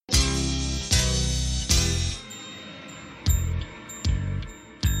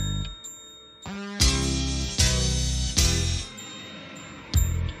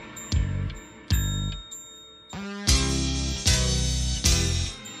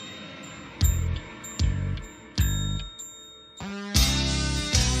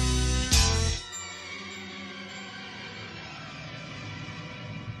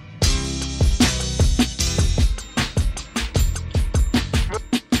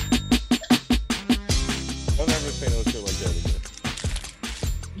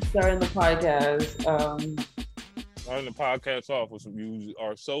starting the podcast. Starting the podcast off with some. You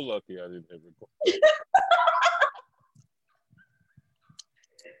are so lucky I didn't hit record.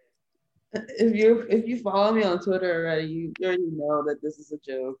 If you follow me on Twitter already, you already know that this is a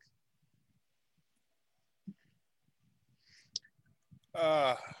joke.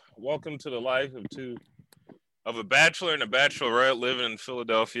 Welcome to the life of a bachelor and a bachelorette living in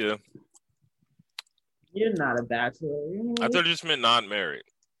Philadelphia. You're not a bachelor. I thought it just meant not married.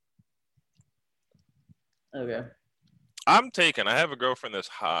 Okay. I'm taken. I have a girlfriend that's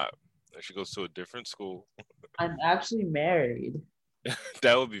hot. She goes to a different school. I'm actually married.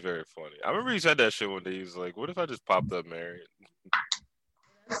 That would be very funny. I remember you said that shit one day. He was like, "What if I just popped up married?"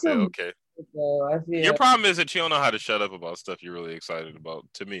 Say, okay. I feel Your problem is that you don't know how to shut up about stuff you're really excited about.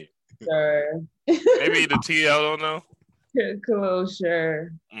 To me, sure. Maybe the TL don't know.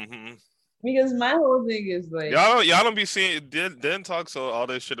 Closure. Mm-hmm. Because my whole thing is like y'all don't be seeing didn't talk so all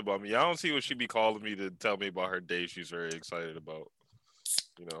this shit about me. Y'all don't see what she be calling me to tell me about her day she's very excited about.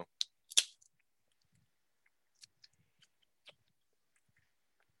 You know.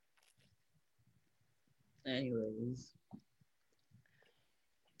 Anyways.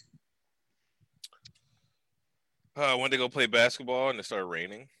 I went to go play basketball and it started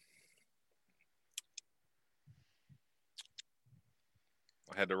raining.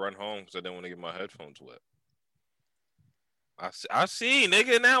 I had to run home because I didn't want to get my headphones wet. I see,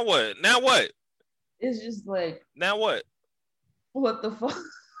 nigga. Now what? Now what? It's just like now what? What the fuck?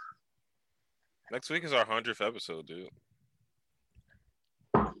 Next week is our 100th episode, dude.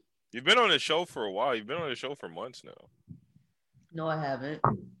 You've been on the show for a while. You've been on the show for months now. No, I haven't.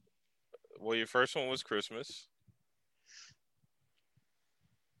 Well, your first one was Christmas.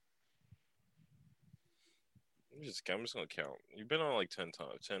 I'm just gonna count. You've been on like 10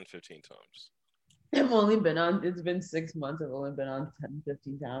 times, 10, 15 times. I've only been on, it's been 6 months. I've only been on 10,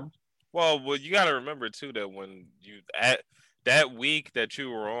 15 times. Well, you got to remember too that when you at that week that you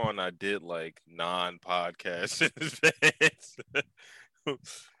were on, I did like non-podcasts.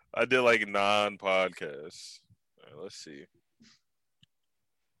 I did like non-podcasts. All right, let's see.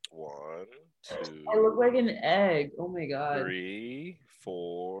 1, 2. I look like an egg. Oh my god. 3,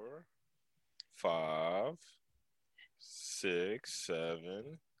 4, 5, 6,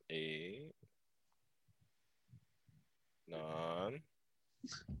 7, 8, 9,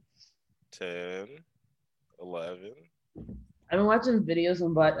 10, 11. I've been watching videos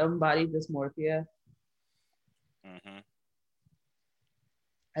on body dysmorphia. Mm-hmm.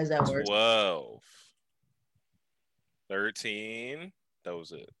 As that works. 12, 13. That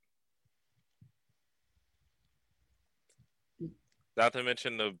was it. Not to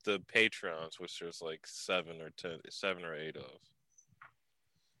mention the Patreons, which there's like 7 or 8 of.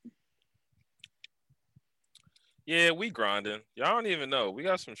 Yeah, we grinding. Y'all don't even know. We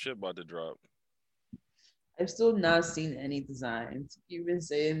got some shit about to drop. I've still not seen any designs. You've been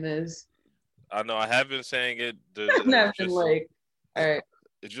saying this. I know. I have been saying it. I've been like, all right.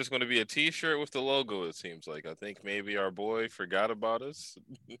 It's just going to be a T-shirt with the logo, it seems like. I think maybe our boy forgot about us.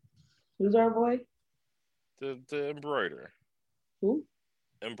 Who's our boy? The embroider. Who?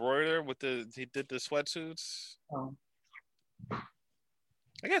 Embroider he did the sweatsuits. Oh.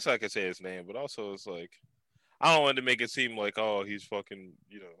 I guess I could say his name, but also it's like, I don't want to make it seem like, oh, he's fucking,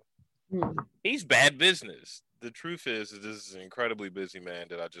 He's bad business. The truth is this is an incredibly busy man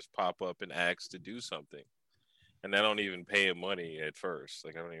that I just pop up and ask to do something. And I don't even pay him money at first.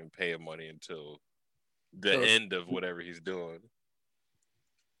 Like, I don't even pay him money until the end of whatever he's doing.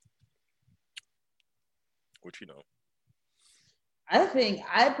 Which,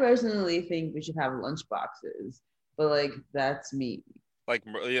 I personally think we should have lunch boxes, but like, that's me. Like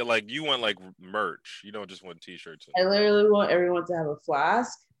you want like merch. You don't just want T-shirts. I literally want everyone to have a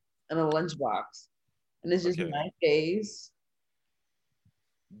flask and a lunch box. And it's just my face.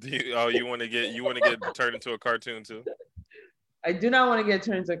 You want to get turned into a cartoon too? I do not want to get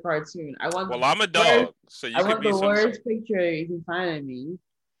turned into a cartoon. Well, I'm a dog, so you can be the worst picture you can find of me.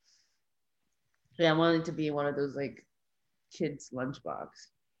 Yeah, I want it to be one of those like kids' lunchbox.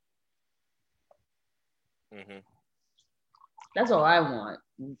 Mm-hmm. That's all I want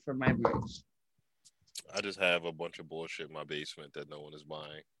for my merch. I just have a bunch of bullshit in my basement that no one is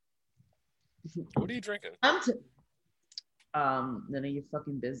buying. What are you drinking? None of your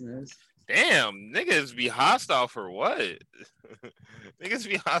fucking business. Damn, niggas be hostile for what? Niggas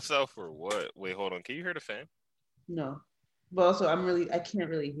be hostile for what? Wait, hold on. Can you hear the fan? No. But also, I can't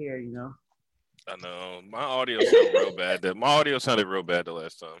really hear, I know. My audio sounded real bad. My audio sounded real bad the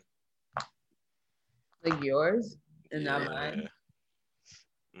last time. Like yours? And not mine?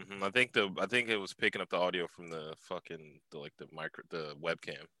 Mm-hmm. I think it was picking up the audio from the fucking the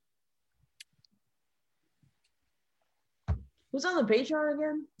webcam. Who's on the Patreon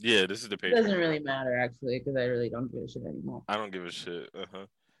again? Yeah, this is the It doesn't Patreon. really matter actually, because I really don't give a shit anymore. I don't give a shit.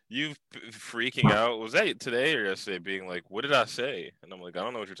 You freaking out? Was that today or yesterday? Being like, "What did I say?" And I'm like, "I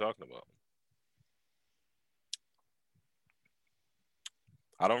don't know what you're talking about.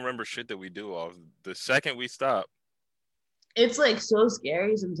 I don't remember shit that we do off the second we stop." It's like so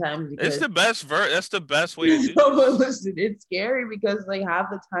scary sometimes It's because the best That's the best way to do no, but this. listen, it's scary because like half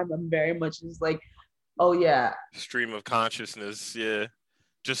the time I'm very much just like, oh yeah. Stream of consciousness, yeah,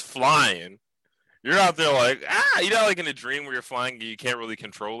 just flying. You're out there like like in a dream where you're flying and you can't really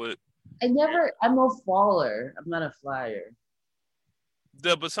control it. I'm a faller. I'm not a flyer.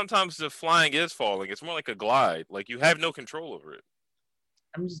 But sometimes the flying is falling. It's more like a glide. Like you have no control over it.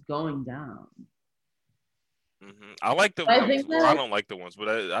 I'm just going down. I like the I ones, think or I that don't like the ones, but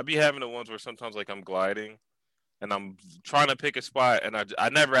I be having the ones where sometimes like I'm gliding and I'm trying to pick a spot and I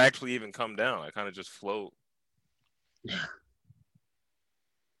never actually even come down. I kind of just float.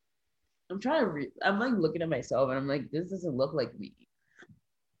 I'm like looking at myself and I'm like, this doesn't look like me.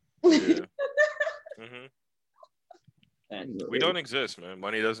 Yeah. mm-hmm. Anyway. We don't exist, man.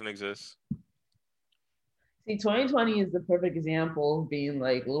 Money doesn't exist. See, 2020 is the perfect example of being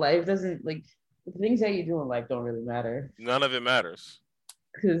like life doesn't like the things that you do in life don't really matter None of it matters.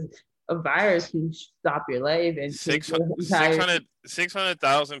 because a virus can stop your life and take your entire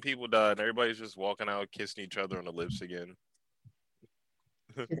 600,000 people died and everybody's just walking out kissing each other on the lips again.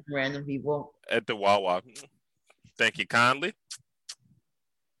 random people At the Wawa. Thank you kindly.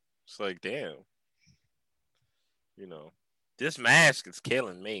 It's like, damn. You know, this mask is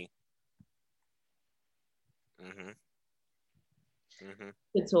killing me.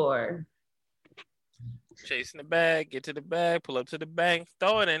 couture. Chasing the bag, get to the bag, pull up to the bank,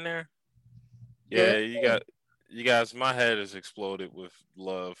 throw it in there. Yeah, Good. you guys. My head has exploded with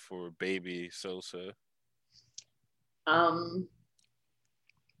love for Baby Sosa. Throw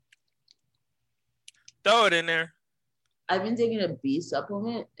it in there. I've been taking a B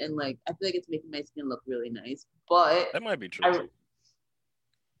supplement and like I feel like it's making my skin look really nice. But that might be true.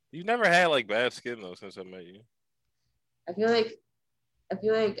 You've never had like bad skin though since I met you. I feel like I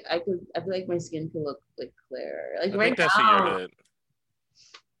feel like my skin could look like clearer. Like I think that's in your head.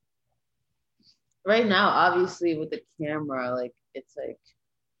 Right now, obviously with the camera, like it's like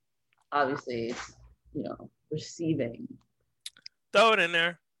obviously it's receiving. Throw it in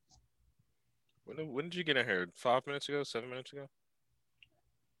there. When did you get in here? 5 minutes ago? 7 minutes ago?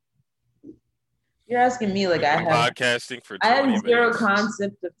 You're asking me like I have podcasting for 20 minutes. Zero minutes.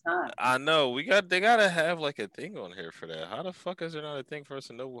 Concept of time. I know they gotta have like a thing on here for that. How the fuck is there not a thing for us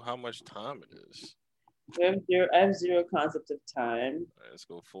to know how much time it is? I have zero concept of time. Right, let's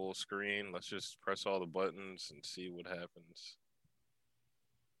go full screen. Let's just press all the buttons and see what happens.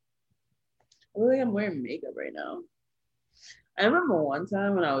 I feel like I'm wearing makeup right now. I remember one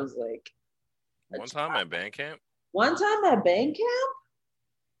time when I was like. One time at band camp? One time at band camp?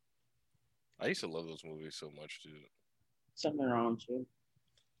 I used to love those movies so much, dude. Something wrong with you.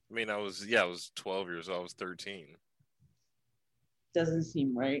 I mean, I was 12 years old. I was 13. Doesn't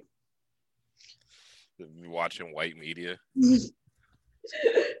seem right. Watching white media. You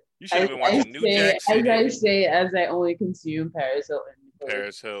should have been watching New Jack City. I say as I only consume Paris Hilton.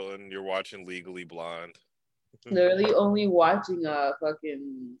 Paris Hilton, you're watching Legally Blonde. Literally only watching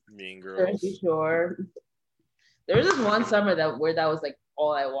fucking Mean Girls. Shore. There was this one summer that was like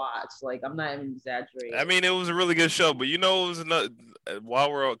all I watched. Like I'm not even exaggerating. I mean, it was a really good show, but it was not.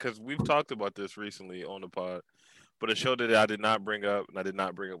 While we're because we've talked about this recently on the pod, but a show that I did not bring up, and I did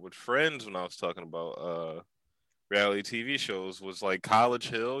not bring up with friends when I was talking about reality TV shows was like College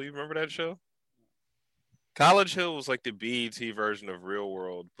Hill. You remember that show? College Hill was like the BET version of Real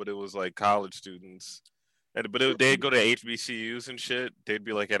World, but it was like college students. They'd go to HBCUs and shit. They'd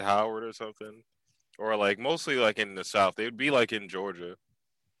be like at Howard or something, or like mostly like in the South. They'd be like in Georgia.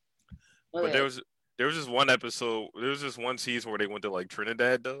 Oh, but yeah. There was this one episode. There was this one season where they went to like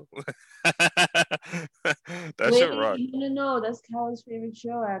Trinidad though. That show rocks. No, that's Kyle's favorite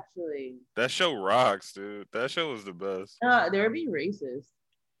show actually. That show rocks, dude. That show was the best. They were being racist.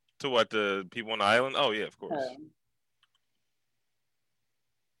 To what, the people on the island? Oh yeah, of course.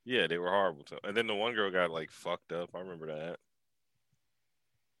 Yeah, they were horrible. And then the one girl got like fucked up. I remember that.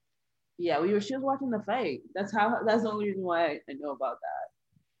 Yeah, she was watching the fight. That's the only reason why I know about that.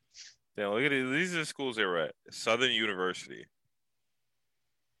 Yeah, look at it. These are the schools they were at. Southern University.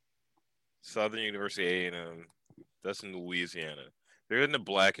 Southern University A&M. That's in Louisiana. They're in the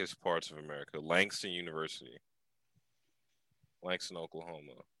blackest parts of America. Langston University. Langston,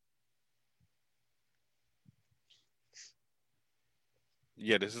 Oklahoma.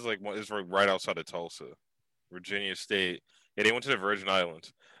 Yeah, this is like right outside of Tulsa. Virginia State. Yeah, they went to the Virgin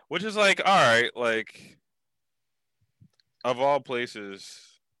Islands, which is like, all right, like of all places,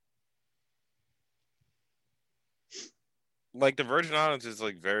 like the Virgin Islands is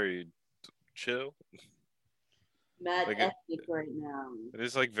like very chill. Mad Like ethnic right now. it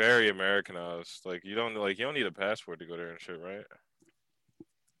is like very Americanized. Like you don't need a passport to go there and shit, right?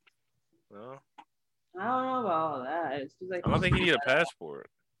 No, I don't know about all that. It's just like I don't people think you made need a that up. passport.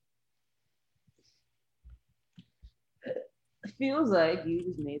 It feels like you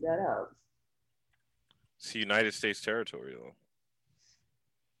just made that up. It's United States territory though.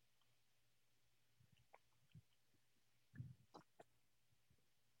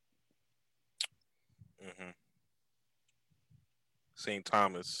 Hmm. St.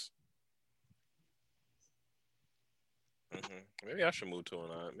 Thomas. Maybe I should move to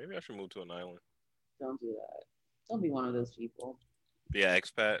an island. Maybe I should move to an island. Don't do that. Don't be one of those people. Be an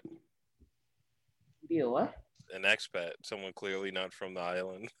expat. Be a what? An expat. Someone clearly not from the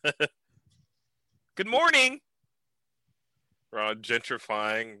island. Good morning. We're on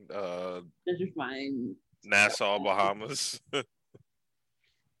gentrifying Gentrifying. Nassau, Bahamas.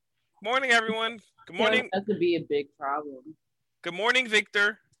 Morning, everyone. Good morning. That could be a big problem. Good morning,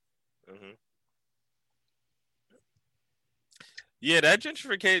 Victor. Yeah, that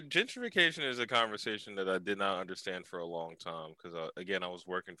gentrification is a conversation that I did not understand for a long time because again, I was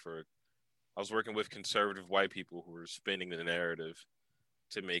working with conservative white people who were spinning the narrative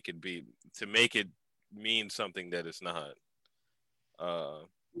to make it mean something that it's not.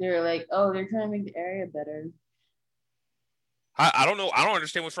 They're like, oh, they're trying to make the area better. I don't know. I don't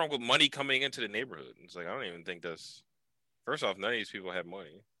understand what's wrong with money coming into the neighborhood. It's like I don't even think that's. First off, none of these people have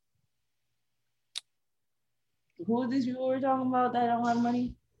money. Who are these people we're talking about that don't have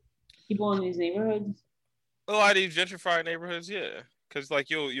money? People in these neighborhoods? A lot of these gentrified neighborhoods, yeah. Because like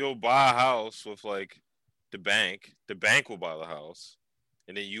you'll buy a house with like the bank will buy the house,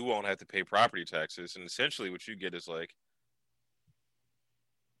 and then you won't have to pay property taxes. And essentially, what you get is like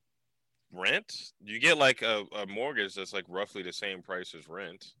rent. You get like a mortgage that's like roughly the same price as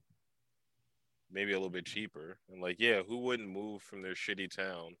rent, maybe a little bit cheaper. And like, yeah, who wouldn't move from their shitty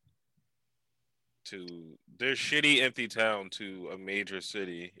town to their shitty empty town to a major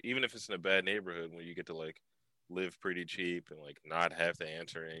city, even if it's in a bad neighborhood, where you get to like live pretty cheap and like not have to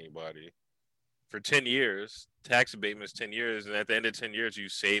answer to anybody for 10 years. Tax abatement's 10 years, and at the end of 10 years you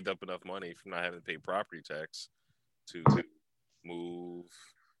saved up enough money from not having to pay property tax to move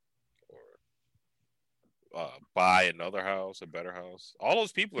or buy another house, a better house. All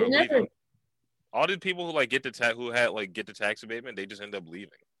those people are leaving. All the people who like get the tax abatement, they just end up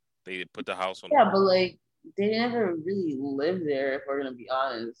leaving. They put the house on. Yeah, but like they never really live there. If we're gonna be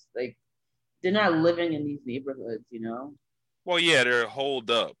honest, like they're not living in these neighborhoods, you know. Well, yeah, they're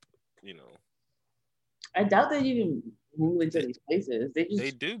holed up, you know. I doubt they even move into these places. They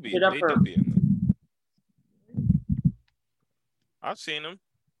do be in them. I've seen them.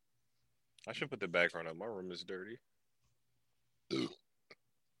 I should put the background up. My room is dirty.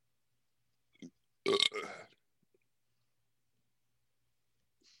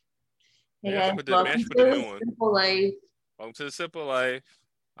 Hey guys, welcome to the Simple Life. Welcome to the Simple Life.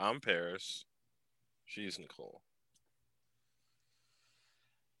 I'm Paris. She's Nicole.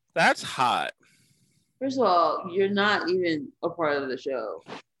 That's hot. First of all, you're not even a part of the show.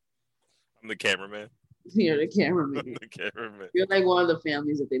 I'm the cameraman. You're the cameraman. The cameraman. You're like one of the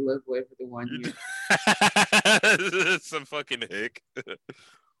families that they live with for the 1 year. It's a fucking hick.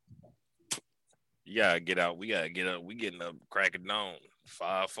 You gotta get out. We gotta get up. We getting up crack of dawn.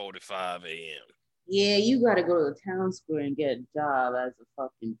 5:45 a.m. Yeah, you gotta go to the town square and get a job as a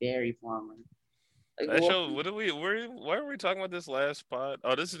fucking dairy farmer. Like, that show, why are we talking about this last pod?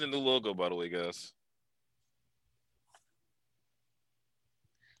 Oh, this is the new logo, by the way, guys.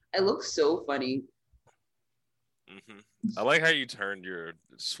 It looks so funny. Mm-hmm. I like how you turned your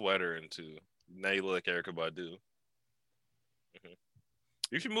sweater into, now you look like Erykah Badu. Mm-hmm.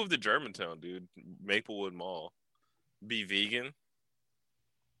 You should move to Germantown, dude. Maplewood Mall. Be vegan.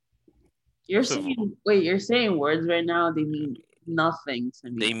 You're saying words right now. They mean nothing to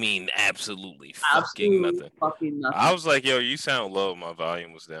me. They mean absolutely fucking nothing. I was like, yo, you sound low. My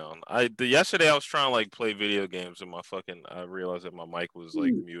volume was down. Yesterday I was trying to like play video games and I realized that my mic was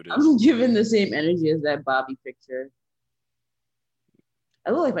like muted. I'm giving the same energy as that Bobby picture.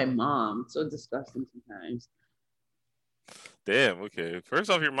 I look like my mom. So disgusting sometimes. Damn. Okay. First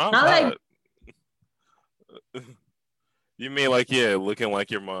off, your mom's hot. You mean like, yeah, looking like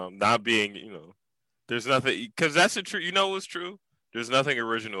your mom, not being, you know, there's nothing, because that's the truth. You know what's true? There's nothing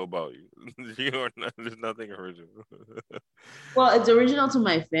original about you. There's nothing original. Well, it's original to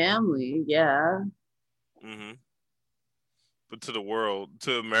my family, yeah. Mm-hmm. but to the world,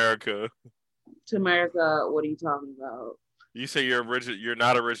 to America. To America, what are you talking about? You say you're original. You're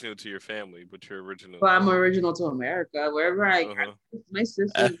not original to your family, but you're original. But I'm original to America. Wherever Uh-huh. my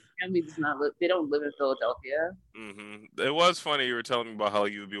sister's family does not live. They don't live in Philadelphia. It was funny you were telling me about how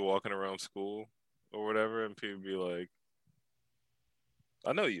you would be walking around school or whatever, and people would be like,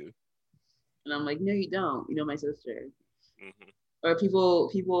 "I know you," And I'm like, no, you don't. You know my sister. mm-hmm. Or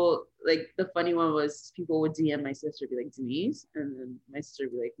people like the funny one was people would DM my sister, be like Denise, and then my sister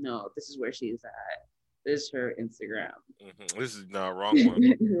would be like, no, this is where she's at. This is her Instagram. This is not wrong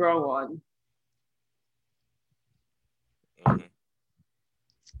one. Wrong one. Mm-hmm.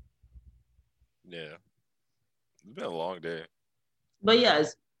 Yeah, it's been a long day. But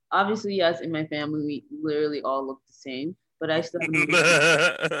yes, obviously, yes, in my family, we literally all look the same. But I still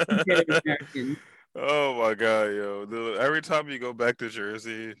American. Oh my god, yo! Every time you go back to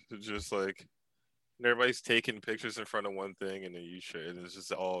Jersey, it's just like everybody's taking pictures in front of one thing, and then you share, and it's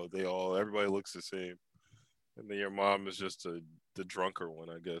just everybody looks the same, and then your mom is just the drunker one,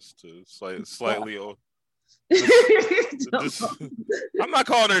 I guess, to slightly. I'm not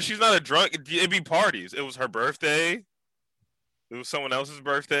calling her. She's not a drunk. It'd be parties. It was her birthday. It was someone else's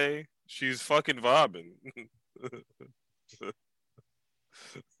birthday. She's fucking vibing.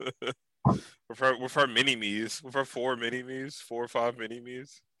 with her mini me's, with her 4 or 5 mini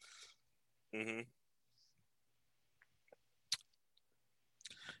me's.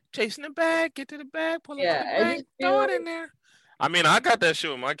 Chasing the bag, get to the bag, pull up to the bank, throw it in there. I mean, I got that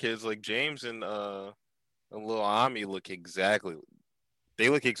shit with my kids. Like James and little Ami look exactly. They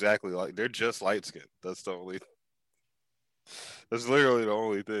look exactly like they're just light skinned. That's the only. That's literally the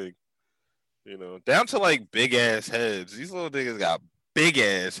only thing. Down to like big ass heads. These little niggas got big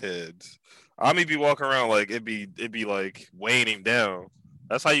ass heads. Ami be walking around like it'd be like weighing him down.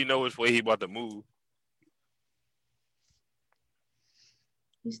 That's how you know which way he about to move.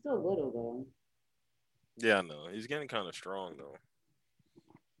 He's still little though. Yeah, I know. He's getting kind of strong though.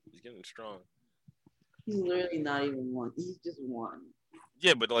 He's getting strong. He's literally not even one. He's just one.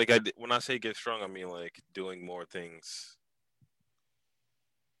 Yeah, but like when I say get strong, I mean like doing more things.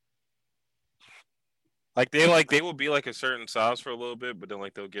 Like they will be like a certain size for a little bit, but then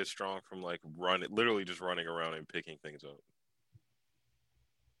like they'll get strong from like literally just running around and picking things up.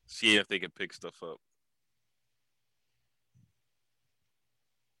 See if they can pick stuff up.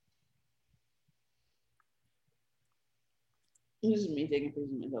 This is me taking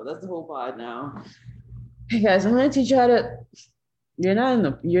pictures of myself. That's the whole pod now. Hey guys, I'm gonna teach you how to. You're not in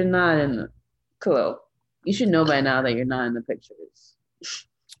the. Khalil. You should know by now that you're not in the pictures.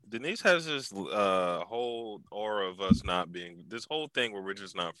 Denise has this whole aura of us not being this whole thing where we're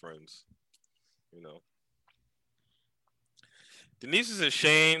just not friends. Denise is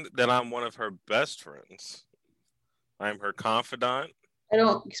ashamed that I'm one of her best friends. I'm her confidant. I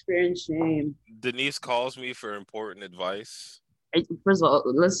don't experience shame. Denise calls me for important advice. First of all,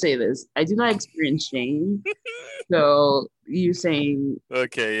 let's say this. I do not experience shame. So you saying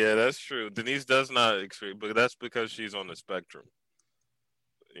okay, yeah, that's true. Denise does not experience, but that's because she's on the spectrum.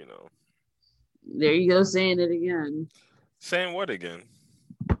 There you go, saying it again. Saying what again?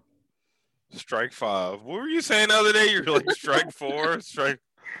 Strike 5. What were you saying the other day? You're like strike 4, strike.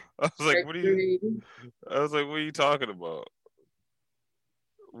 I was like, what are you? I was like, what are you talking about?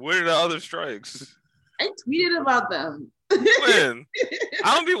 Where are the other strikes? I tweeted about them. When?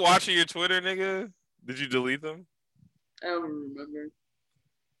 I don't be watching your Twitter, nigga. Did you delete them? I don't remember.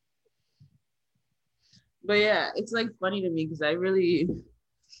 But yeah, it's like funny to me because I really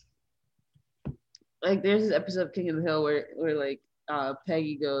like. There's this episode of King of the Hill where like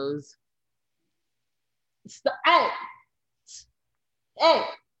Peggy goes, "Hey, hey."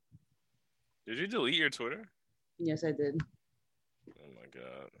 Did you delete your Twitter? Yes, I did. Oh my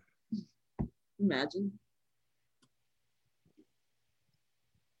god! Imagine.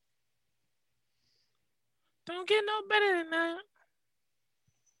 Don't get no better than that.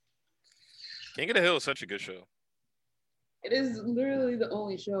 King of the Hill is such a good show. It is literally the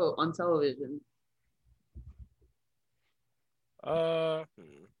only show on television.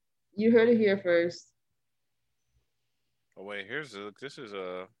 You heard it here first. Oh wait, this is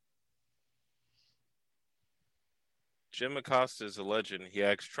Jim Acosta is a legend. He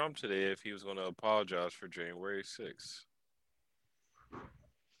asked Trump today if he was going to apologize for January 6th.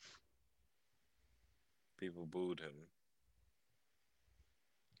 People booed him.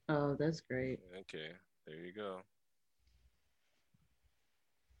 Oh, that's great. Okay, there you go.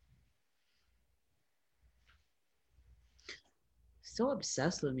 So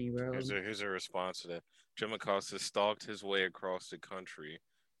obsessed with me, bro. Here's a response to that. Jim Acosta stalked his way across the country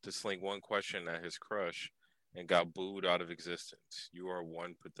to sling one question at his crush and got booed out of existence. You are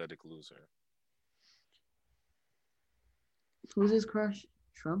one pathetic loser. Who's his crush?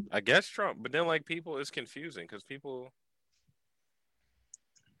 Trump? I guess Trump, but then like people, it's confusing because people,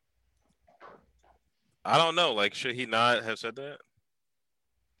 I don't know. Like, should he not have said that?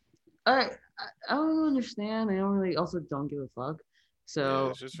 I don't understand. I don't really also don't give a fuck. Yeah, So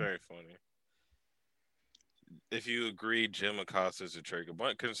it's just very funny. If you agree, Jim Acosta's a trigger,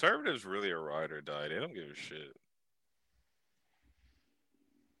 but conservatives really are ride or die. They don't give a shit.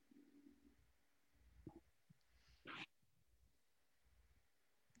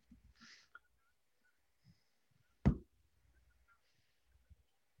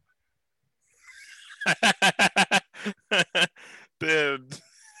 Dude.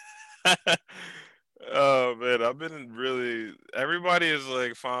 Oh man, I've been really. Everybody is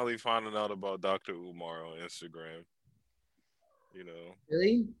like finally finding out about Dr. Umar on Instagram. You know,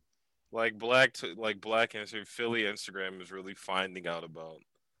 really? like black Instagram, Philly Instagram is really finding out about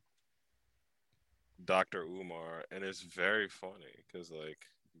Dr. Umar, and it's very funny because like,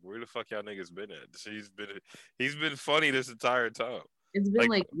 where the fuck y'all niggas been at? So he's been funny this entire time. It's been Like,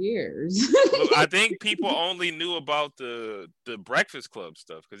 like years. but I think people only knew about the Breakfast Club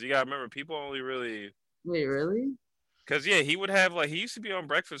stuff because you gotta remember people only really Wait, really? because yeah he would have like he used to be on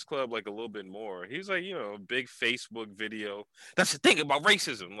Breakfast Club like a little bit more. He was like big Facebook video. That's the thing about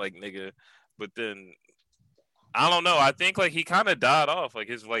racism, like nigga. But then I don't know. I think like he kind of died off. Like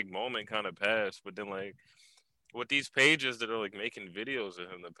his like moment kind of passed. But then like with these pages that are like making videos of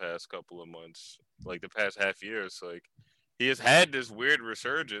him the past couple of months, like the past half year, it's like he has had this weird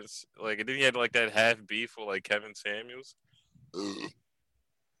resurgence. Like, and then he had like that half beef with like Kevin Samuels.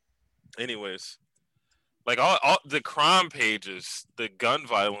 Anyways, like all the crime pages, the gun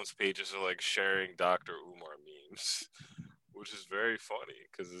violence pages are like sharing Dr. Umar memes, which is very funny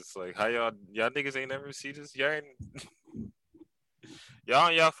because it's like how y'all niggas ain't never see this. Y'all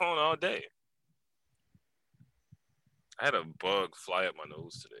on y'all phone all day. I had a bug fly up my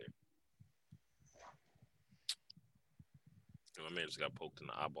nose today. My man just got poked in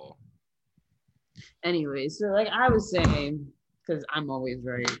the eyeball. Anyway, so like I was saying, because I'm always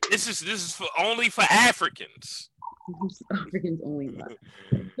right. This is only for Africans. Africans only left.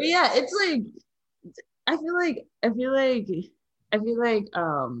 But yeah, it's like I feel like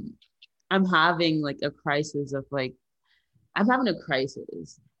I'm having like a crisis of like I'm having a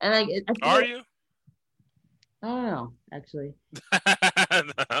crisis. And like I feel Are like, you? I don't know, actually.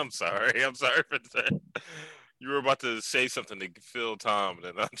 I'm sorry. I'm sorry for that. You were about to say something to Phil Tom, and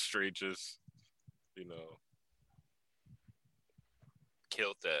then I'm straight just, you know,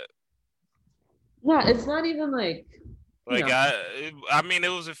 killed that. Yeah, it's not even like Like I mean, it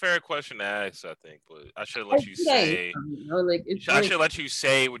was a fair question to ask, I think, but I should let you say. like it's I like should let you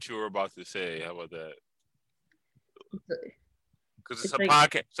say what you were about to say. How about that? Because it's it's a like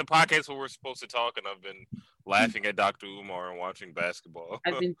podcast. It's a podcast where we're supposed to talk, and I've been laughing at Dr. Umar and watching basketball.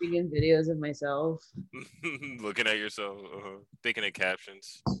 I've been thinking videos of myself. Looking at yourself, thinking of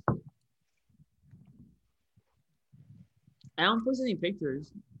captions. I don't post any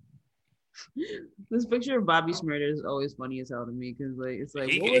pictures. This picture of Bobby Smurder is always funny as hell to me because like it's like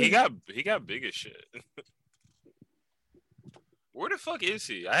He got big as shit. Where the fuck is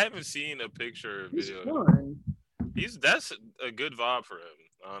he? I haven't seen a picture or video. That's a good vibe for him,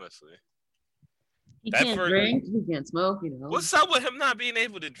 honestly. He can't drink, he can't smoke, What's up with him not being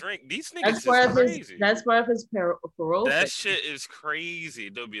able to drink? These niggas is crazy. That's part of his parole. That shit is crazy.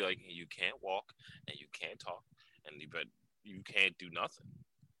 They'll be like, you can't walk and you can't talk and you can't do nothing.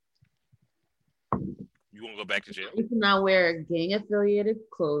 You want to go back to jail? You cannot wear gang-affiliated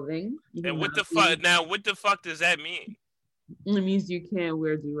clothing. And what the fuck? Now, what the fuck does that mean? It means you can't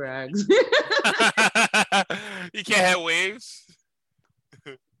wear do-rags. You can't have waves.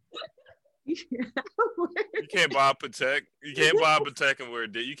 You can't buy Patek. You can't buy Patek and wear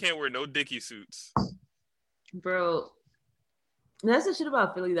dick. You can't wear no dicky suits. Bro, that's the shit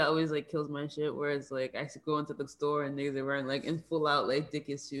about Philly that always like kills my shit. Where it's like I go into the store and niggas are wearing like in full out like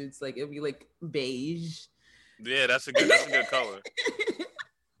dicky suits. Like it'd be like beige. Yeah, that's a good color.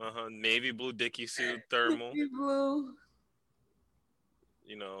 Navy blue dicky suit, thermal. Navy blue.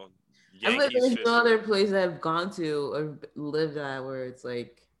 Yankees. I've lived in no other place that I've gone to or lived at where it's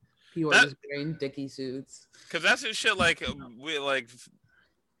like people are just wearing dicky suits. Cause that's the shit like we like.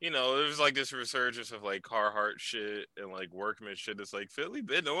 There's like this resurgence of like Carhartt shit and like workman shit. It's like Philly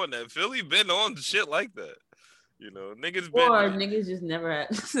been on that. Philly been on shit like that. You know, niggas been. Or niggas just never had.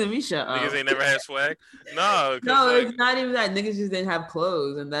 Let me shut up. Niggas ain't never had swag. No, it's not even that. Niggas just didn't have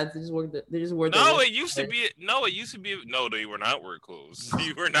clothes, and that's just worth. They just worth. No, it used to be. No, they were not wearing clothes.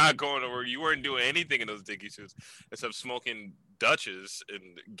 You were not going to work. You weren't doing anything in those dicky suits except smoking Dutches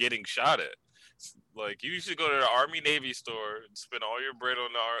and getting shot at. Like you used to go to the Army Navy store and spend all your bread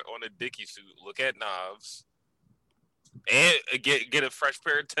on a dicky suit. Look at knives. And get a fresh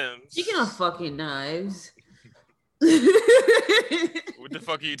pair of Timbs. Speaking of fucking knives. What the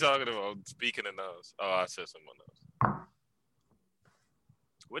fuck are you talking about? Speaking of knives. Oh, I said something on those.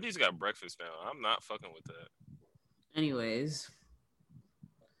 Wendy's got breakfast now. I'm not fucking with that. Anyways.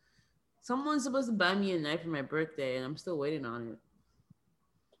 Someone's supposed to buy me a knife for my birthday, and I'm still waiting on it.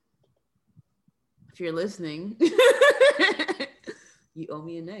 If you're listening, you owe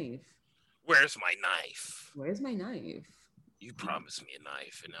me a knife. Where's my knife? Where's my knife? You promised me a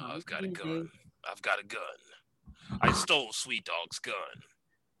knife, and now I've got a gun. I've got a gun. I stole Sweet Dog's gun.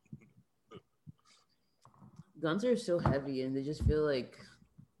 Guns are so heavy, and they just feel like,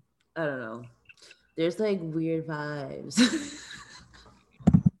 I don't know. There's like weird vibes.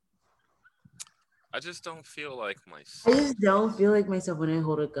 I just don't feel like myself. I just don't feel like myself when I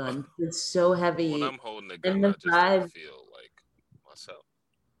hold a gun. It's so heavy. When I'm holding a gun, I just don't feel like myself.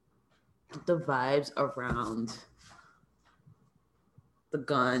 The vibes around the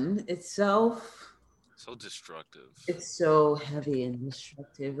gun itself. So destructive. It's so heavy and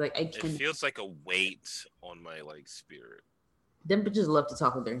destructive. Like I can't. It feels like a weight on my like spirit. Them bitches love to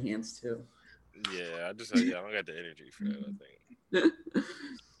talk with their hands too. Yeah, I don't got the energy for that, I think.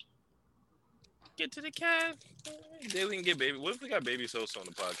 Get to the cat. Then we can get baby. What if we got Baby Sosa on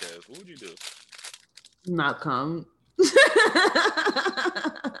the podcast? What would you do? Not come.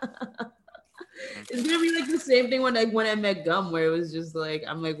 It's gonna be like the same thing when I met Gum, where it was just like,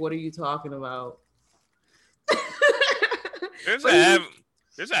 I'm like, what are you talking about? There's an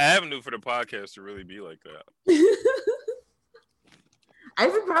avenue for the podcast to really be like that. I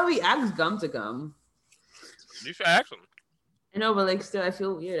should probably ask Gum to come. You should ask him. I know, but like, still, I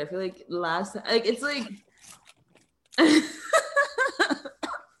feel weird. I feel like last time, like, it's like,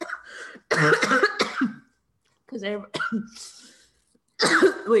 because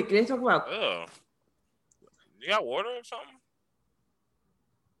wait, can I talk about? Oh, you got water or something?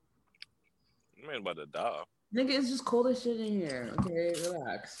 I'm about to die. Nigga, it's just cold as shit in here. Okay,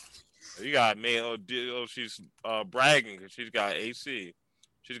 relax. You got Mayo. She's bragging because she's got AC.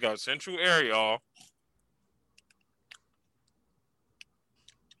 She's got central air, y'all.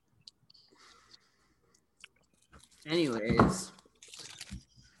 Anyways,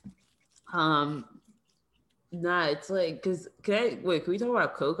 nah, it's like, can we talk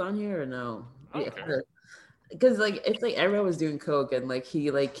about Coke on here or no? Okay. Because like, it's like everyone was doing Coke and like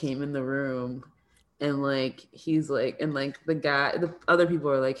he like came in the room and like he's like, and like the other people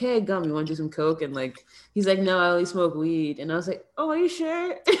are like, hey Gum, you want to do some Coke? And like he's like, no, I only smoke weed. And I was like, oh, are you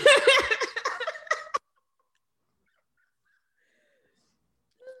sure?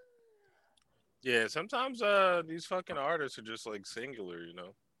 Yeah, sometimes these fucking artists are just like singular, you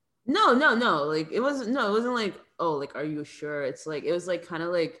know. No. Like it wasn't like, oh, like, are you sure? It's like, it was like kind of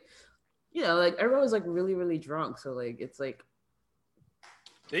like, you know, like everyone was like really, really drunk. So like, it's like.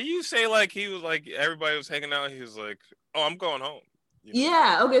 Did you say like he was like everybody was hanging out? He was like, oh, I'm going home. You know?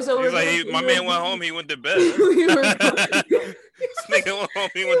 Yeah. Okay. So he's like, my man went home. He went to bed. This nigga went home.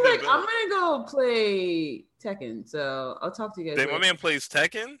 He went to bed. I'm gonna go play Tekken. So I'll talk to you guys. My man plays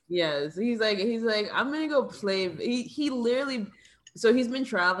Tekken. Yeah. So he's like, I'm gonna go play. He literally. So he's been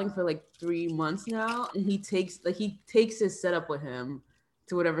traveling for like 3 months now, and he takes his setup with him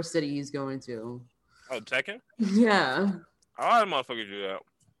to whatever city he's going to. Oh, Tekken? Yeah. A lot of motherfuckers do that.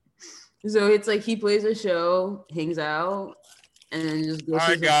 So it's like he plays a show, hangs out, and then just goes. All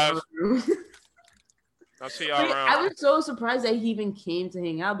right, guys. I'll see y'all around. I was so surprised that he even came to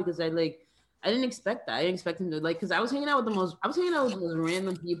hang out because I didn't expect that. I didn't expect him to because I was hanging out with the most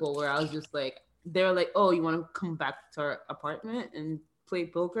random people where I was just like, they were like, oh, you want to come back to our apartment and play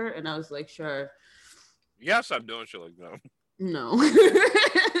poker? And I was like, sure. You gotta stop doing shit like that. No.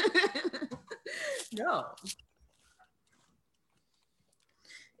 No.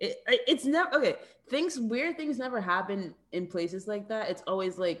 It's never okay. Weird things never happen in places like that. It's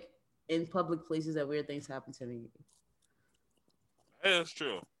always like in public places that weird things happen to me. Yeah, that's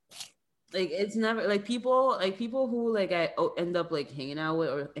true. Like it's never like people who like I end up like hanging out with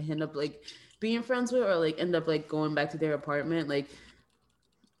or end up like being friends with or like end up like going back to their apartment. Like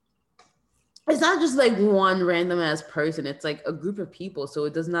it's not just like one random ass person. It's like a group of people, so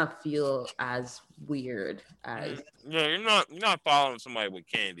it does not feel as weird as. Yeah, you're not following somebody with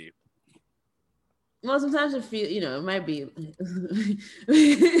candy. Well, sometimes it feel, it might be, but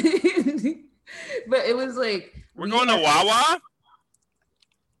it was like we're going to Wawa.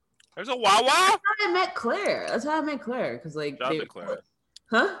 There's a Wawa. That's how I met Claire. That's how I met Claire, because like Shout out to Claire.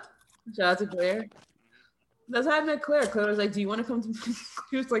 Huh? Shout out to Claire. That's how I met Claire. Claire was like, "Do you want to come to?"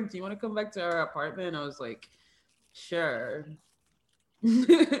 He was like, "Do you want to come back to our apartment?" And I was like, "Sure."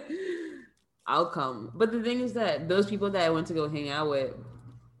 I'll come. But the thing is that those people that I went to go hang out with,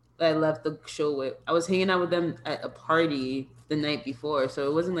 I left the show with, I was hanging out with them at a party the night before. So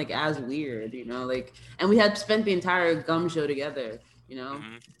it wasn't like as weird, like, and we had spent the entire gum show together,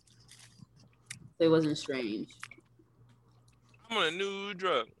 Mm-hmm. So it wasn't strange. I'm on a new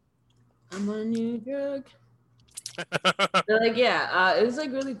drug. I'm on a new drug. They're like, yeah, it was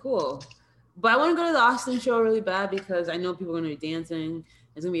like really cool. But I want to go to the Austin show really bad because I know people are going to be dancing.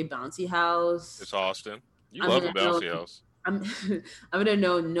 There's going to be a bouncy house. It's Austin. You love a bouncy house. I'm gonna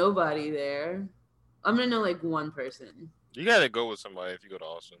know nobody there. I'm gonna know like one person. You gotta go with somebody if you go to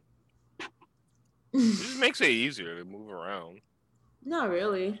Austin. It just makes it easier to move around. Not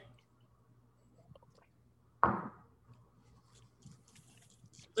really.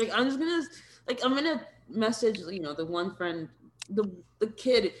 Like I'm gonna message the one friend, the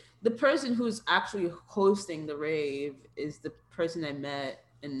kid, the person who's actually hosting the rave is the person I met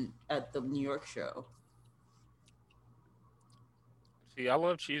at the New York show. See, I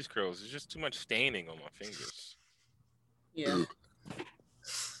love cheese curls. It's just too much staining on my fingers. Yeah.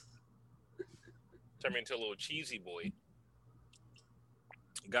 Turn me into a little cheesy boy.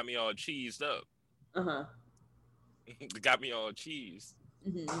 Got me all cheesed up. Uh-huh. Got me all cheese.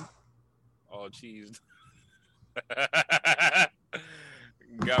 Mm-hmm. All cheesed.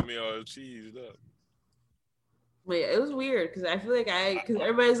 Got me all cheesed up. But yeah, it was weird because I feel like because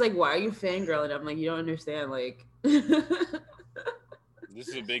everybody's like, "Why are you fangirling?" I'm like, "You don't understand." Like, this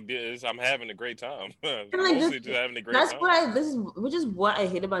is a big deal. I'm having a great time. Like, Mostly just having a great time. Which is what I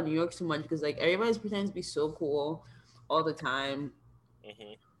hate about New York so much because like everybody's pretending to be so cool all the time,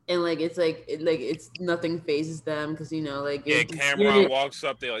 and like it's nothing phases them because like Cameron walks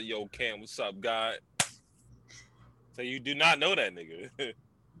up there like, "Yo, Cam, what's up, God?" So you do not know that nigga.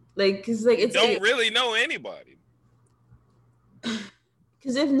 Like, because like it's don't really know anybody.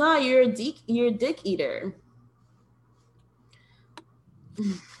 Because if not, you're a dick eater.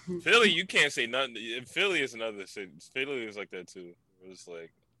 Philly, you can't say nothing. Philly is another city. Philly is like that too. It's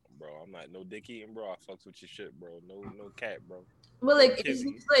like, bro, I'm not no dick eating, bro. I fucks with your shit, bro. No cat, bro. But like, it's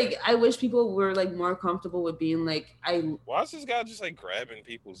like I wish people were like more comfortable with being like Why is this guy just like grabbing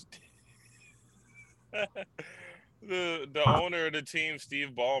people's? The owner of the team,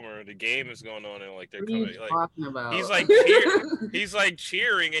 Steve Ballmer, the game is going on and like they're coming. Like talking about? He's like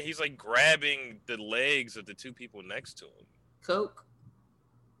cheering and he's like grabbing the legs of the two people next to him. Coke.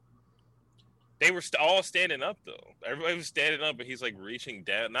 They were all standing up though. Everybody was standing up, and he's like reaching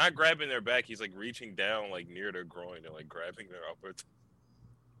down, not grabbing their back. He's like reaching down, like near their groin, and like grabbing their upper.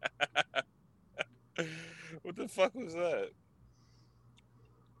 What the fuck was that?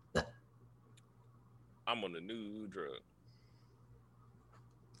 I'm on a new drug.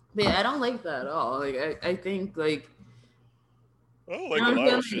 But yeah, I don't like that at all. Like I think like I don't like a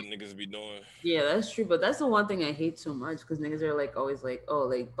lot of shit niggas be doing. Yeah, that's true. But that's the one thing I hate so much because niggas are like always like, oh,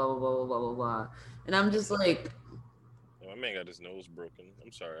 like blah blah blah blah blah blah, and I'm just like, my man got his nose broken.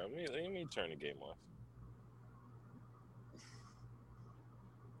 I'm sorry. Let me turn the game off.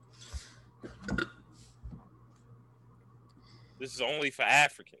 This is only for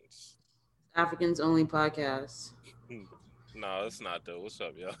Africans. Africans only podcast. No, it's not though. What's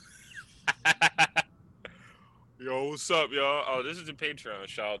up, y'all? Yo, what's up, y'all? Oh, this is the Patreon.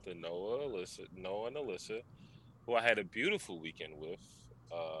 Shout out to Noah and Alyssa, who I had a beautiful weekend with.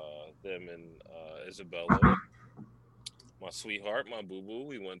 Them and Isabella, my sweetheart, my boo-boo.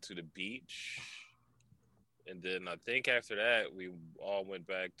 We went to the beach. And then I think after that, we all went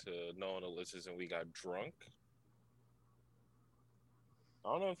back to Noah and Alyssa's and we got drunk. I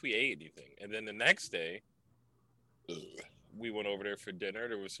don't know if we ate anything. And then the next day, we went over there for dinner.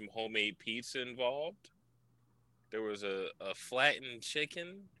 There was some homemade pizza involved. There was a flattened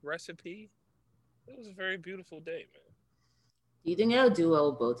chicken recipe. It was a very beautiful day, man. Do you think I'll do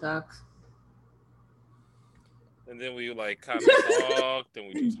well with Botox? And then we like kind of talked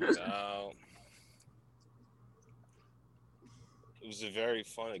and we just hung out. It was a very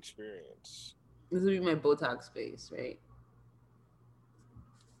fun experience. This will be my Botox face, right?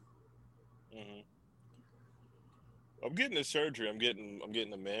 Mm-hmm. I'm getting a surgery. I'm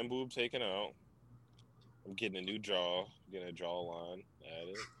getting a man boob taken out. I'm getting a new jaw. Getting a jawline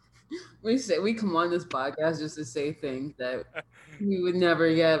added. we come on this podcast just to say things that we would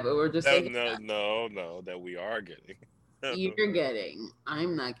never get, but we're just saying no, that we are getting. you're getting.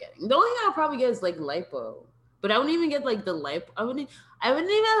 I'm not getting. The only thing I'll probably get is like lipo, but I wouldn't even get like the lipo. I wouldn't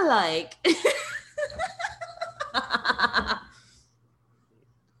even like.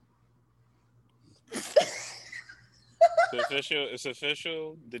 It's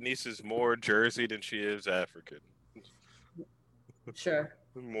official. Denise is more Jersey than she is African. Sure.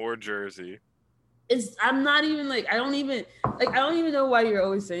 More Jersey. I'm not even like I don't even know why you're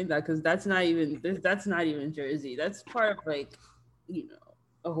always saying that, because that's not even Jersey. That's part of like,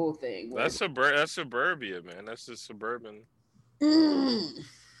 a whole thing. That's suburbia, man. That's the suburban.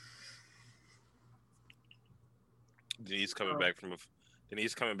 Denise coming back from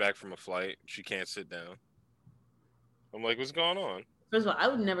a flight. She can't sit down. I'm like, what's going on? First of all, I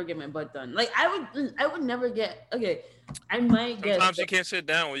would never get my butt done. Like I would never get. Okay, I might get. Sometimes you can't sit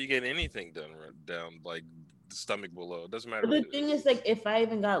down when you get anything done down like the stomach below. It doesn't matter. But the thing is, like, if I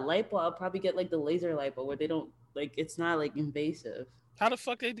even got lipo, I'll probably get like the laser lipo where they don't like it's not like invasive. How the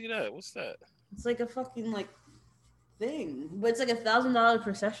fuck they do that? What's that? It's like a fucking like thing, but it's like $1,000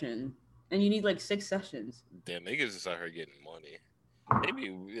 per session, and you need like 6 sessions. Damn, niggas is out here getting money.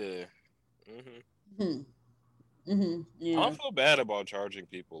 Maybe, yeah. Yeah. I don't feel bad about charging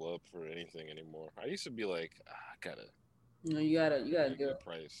people up for anything anymore. I used to be like, I gotta. No, you gotta do it.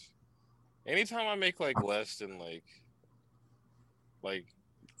 Price. Anytime I make like less than like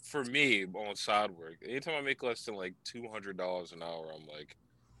for me on side work, anytime I make less than like $200 an hour, I'm like,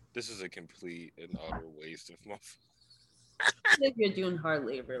 this is a complete and utter waste of my. Like you're doing hard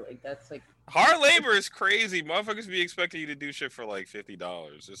labor, like that's like hard labor is crazy. Motherfuckers be expecting you to do shit for like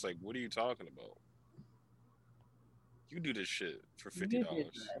 $50. It's like, what are you talking about? You do this shit for $50.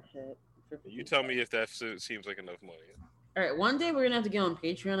 You tell me if that seems like enough money. All right, one day we're gonna have to get on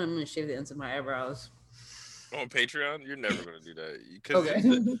Patreon. I'm gonna shave the ends of my eyebrows. On Patreon, you're never gonna do that. Because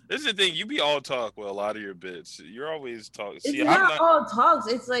this is the thing. You be all talk with a lot of your bits. You're always talking. It's not all talks.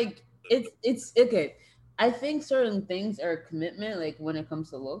 It's like it's okay. I think certain things are a commitment, like when it comes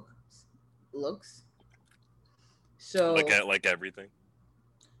to looks. So like everything.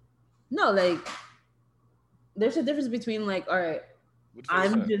 No, like there's a difference between like, all right,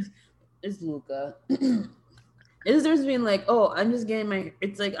 it's Luca. There's a difference between like, oh, I'm just getting my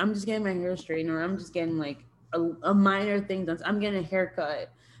hair straightened, or I'm just getting like a minor thing done. I'm getting a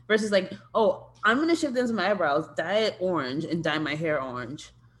haircut versus like, oh, I'm gonna shift into my eyebrows, dye it orange, and dye my hair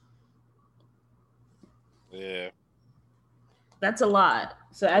orange. Yeah. That's a lot.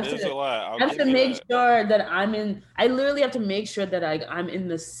 So I have to make sure that I literally have to make sure that I'm in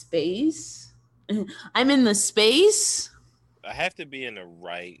the space. I'm in the space. I have to be in the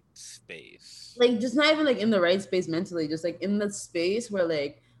right space. Like, just not even like in the right space mentally, just like in the space where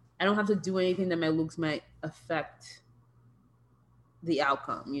like I don't have to do anything that my looks might affect the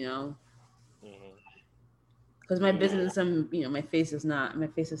outcome, Because my business, my face is not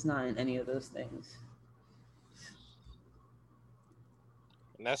in any of those things.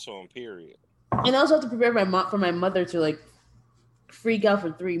 And that's on period. And I also have to prepare for my mother to like freak out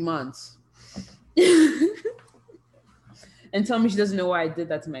for 3 months. And tell me she doesn't know why I did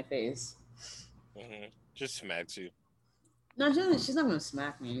that to my face. Just smacks you. No, she's not gonna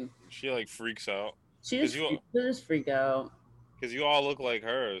smack me. She like freaks out. She'll just freak out. Because you all look like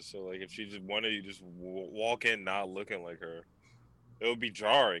her, so like if she just wanted you just walk in not looking like her, it would be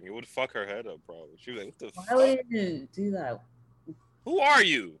jarring. It would fuck her head up probably. She was like, "What the fuck? Why would you do that? Who are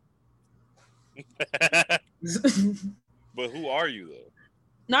you?" But who are you though?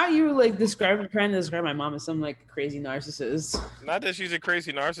 Not you like trying to describe my mom as some like crazy narcissist. Not that she's a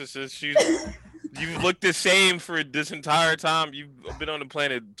crazy narcissist. You've looked the same for this entire time. You've been on the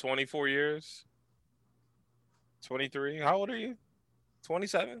planet 24 years. 23. How old are you?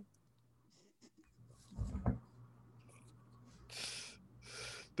 27.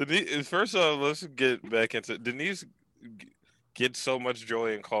 Denise, first off, let's get back into Denise. Gets so much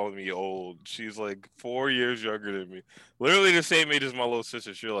joy in calling me old. She's like 4 years younger than me. Literally the same age as my little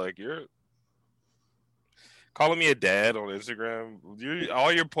sister. She's like, you're calling me a dad on Instagram.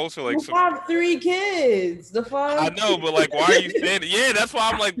 All your posts are like... You have 3 kids. I know, but like, why are you saying it? Yeah, that's why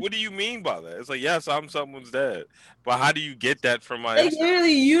I'm like, what do you mean by that? It's like, yes, I'm someone's dad. But how do you get that from my... Like,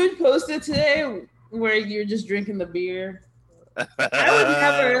 literally, you posted today where you're just drinking the beer. I would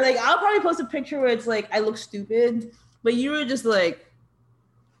never... Like, I'll probably post a picture where it's like, I look stupid. But you were just like...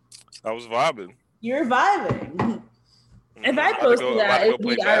 I was vibing. You're vibing. If I posted that, it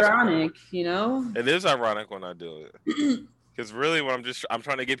would be ironic, It is ironic when I do it. Because really, when I'm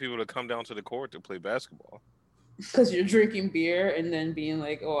trying to get people to come down to the court to play basketball. because you're drinking beer and then being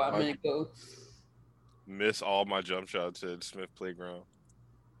like, oh, I'm gonna go miss all my jump shots at Smith Playground.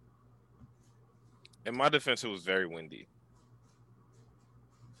 In my defense, it was very windy.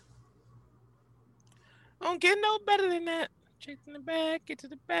 Don't get no better than that. Check in the bag, get to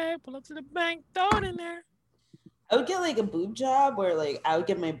the bag, pull up to the bank, throw it in there. I would get like a boob job where like I would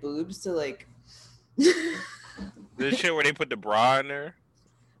get my boobs to like the shit where they put the bra in there.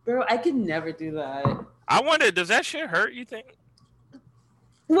 Bro, I could never do that. I wonder, does that shit hurt, you think?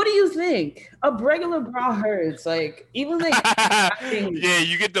 What do you think? A regular bra hurts. Like, even like yeah,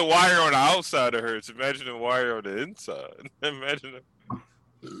 you get the wire on the outside, it hurts. Imagine the wire on the inside. Imagine it.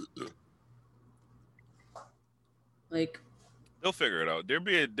 Like, they'll figure it out. There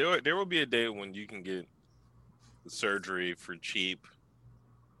will be a day when you can get surgery for cheap.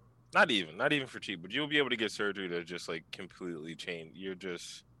 Not even for cheap, but you'll be able to get surgery to just like completely change. You're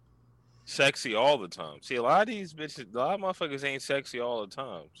just sexy all the time. See, a lot of these bitches, a lot of motherfuckers ain't sexy all the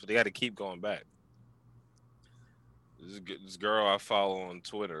time, so they got to keep going back. This girl I follow on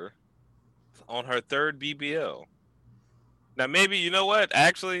Twitter, on her third BBL. Now, maybe, you know what?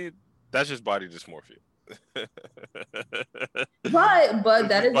 Actually, that's just body dysmorphia. but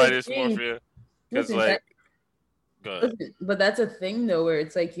that is body dysmorphia. Because like, go ahead. Listen, but that's a thing though, where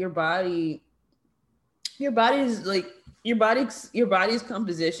it's like your body's like your body's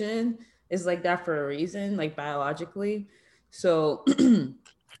composition is like that for a reason, like biologically. So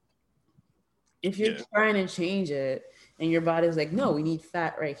if you're trying to change it and your body's like, no, we need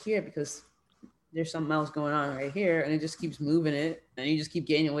fat right here because there's something else going on right here, and it just keeps moving it, and you just keep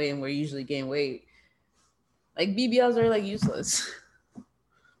gaining weight, and we usually gain weight. Like BBLs are like useless.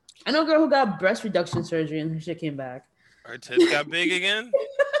 I know a girl who got breast reduction surgery and her shit came back. Her tits got big again?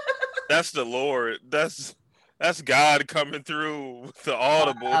 That's the Lord. That's God coming through with the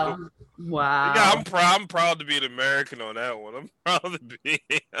audible. Wow. Yeah, I'm proud to be an American on that one. I'm proud to be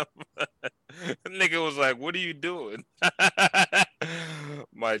him. Nigga was like, what are you doing?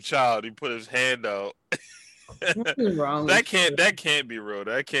 My child, he put his hand out. What is wrong that can't be real.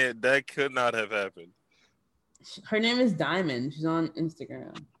 That could not have happened. Her name is Diamond. She's on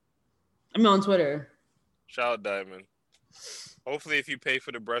Instagram. I'm on Twitter. Shout out Diamond. Hopefully, if you pay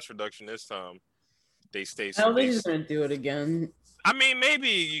for the breast reduction this time, they stay. I don't think she's gonna do it again. I mean, maybe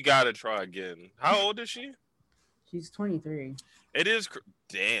you gotta try again. How old is she? She's 23. It is.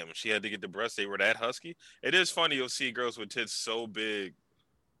 Damn, she had to get the breasts. They were that husky. It is funny. You'll see girls with tits so big,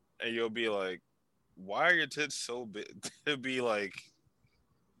 and you'll be like, "Why are your tits so big?" To be like,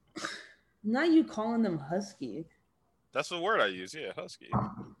 not you calling them husky. That's the word I use. Yeah, husky.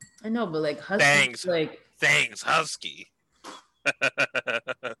 I know, but like husky. Thanks, husky.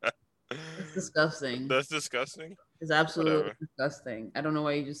 It's disgusting. That's disgusting. It's absolutely disgusting. I don't know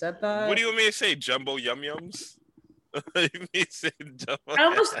why you just said that. What do you want me to say? Jumbo yum yums? You mean to say jumbo? I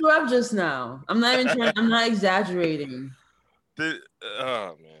almost threw up just now. I'm not even trying. I'm not exaggerating.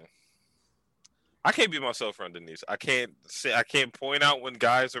 Oh man, I can't be myself around Denise. I can't point out when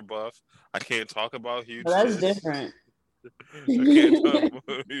guys are buff. I can't talk about huge. Well, that's different.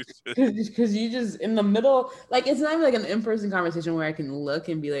 Because you just in the middle, like it's not even like an in-person conversation where I can look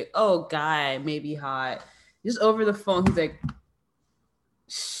and be like, oh, guy maybe hot. Just over the phone, he's like,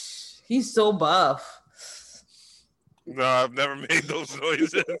 he's so buff. No, I've never made those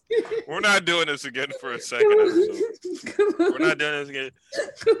noises. We're not doing this again for a second episode. We're not doing this again.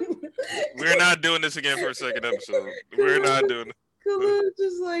 We're not doing this again for a second episode. We're not doing it. Khalil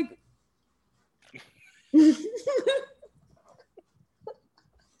just like he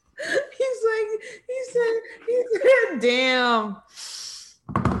said, damn.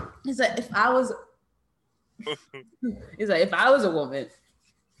 He's like, if I was a woman.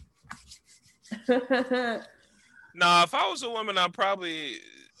 Nah, if I was a woman, I'd probably.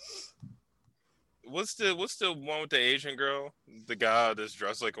 What's the one with the Asian girl? The guy that's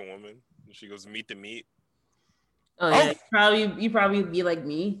dressed like a woman. She goes meet the meat. Oh yeah, you probably be like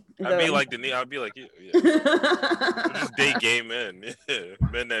me. I'd be like Denise. I'd be like you. Yeah. Just date gay men. Yeah.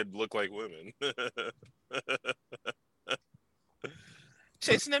 Men that look like women.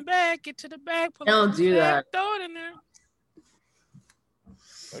 Chasing them back, get to the back. Don't do that. Throw it in there.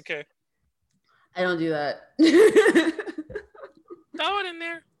 Okay. I don't do that. Throw it in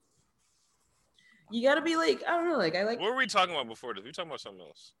there. You gotta be like, I don't know, like I like. What were we talking about before this? We talking about something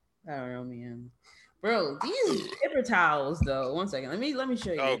else. I don't know, man. Bro, these paper towels though. One second, let me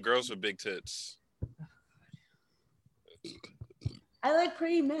show you. Oh, girls with big tits. I like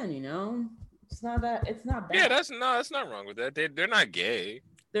pretty men, you know. It's not bad. Yeah, that's not wrong with that. They're not gay.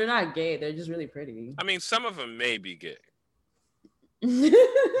 They're not gay. They're just really pretty. I mean, some of them may be gay.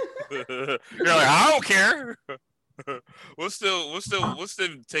 You're like, I don't care. What's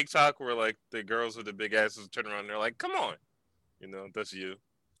the TikTok where like the girls with the big asses turn around and they're like, come on, that's you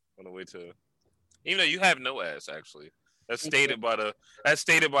on the way to, even though you have no ass actually. That's stated by the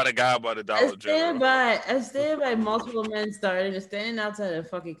guy by the Dollar General. As stated by multiple men starting just standing outside a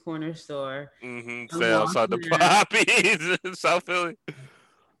fucking corner store. Mm-hmm. Stay outside the Poppies in South Philly.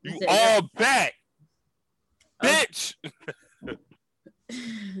 You all back, bitch.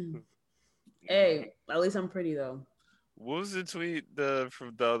 Hey, at least I'm pretty though. What was the tweet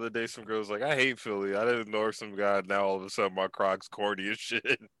from the other day? Some girls like, I hate Philly. I didn't know some guy. Now all of a sudden my Crocs corny as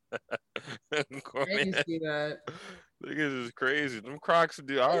shit. I didn't see that. Niggas is crazy. Them Crocs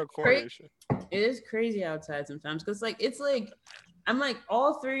are corny as shit. It is crazy outside sometimes because it's like I'm like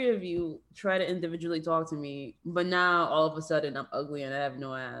all three of you try to individually talk to me, but now all of a sudden I'm ugly and I have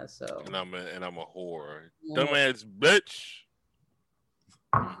no ass. So and I'm a whore, dumbass bitch.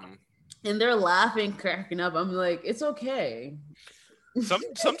 Mm-hmm. And they're laughing, cracking up. I'm like, it's okay.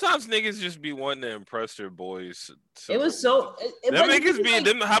 Sometimes niggas just be wanting to impress their boys. So. It was so. Them niggas be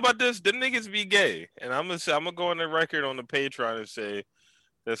them. How about this? Them niggas be gay, and I'm gonna go on the record on the Patreon and say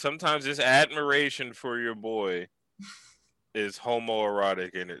that sometimes this admiration for your boy is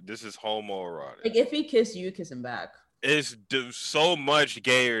homoerotic, and this is homoerotic. Like if he kissed you, kiss him back. It's so much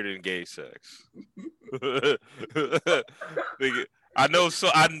gayer than gay sex. I know. So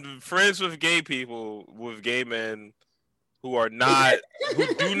I'm friends with gay people, with gay men who do not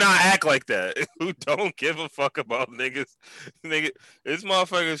act like that, who don't give a fuck about niggas. It's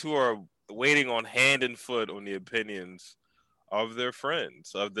motherfuckers who are waiting on hand and foot on the opinions of their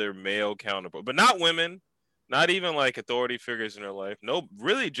friends, of their male counterpart, but not women, not even like authority figures in their life. No,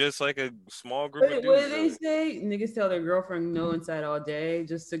 really, just like a small group of dudes. What do they say? Niggas tell their girlfriend no inside all day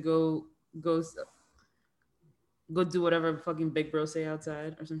just to go do whatever fucking big bro say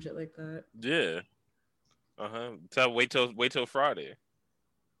outside or some shit like that. Yeah. Wait till Friday.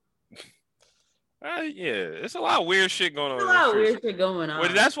 Yeah, it's a lot of weird shit going on. There's a lot of weird shit going on.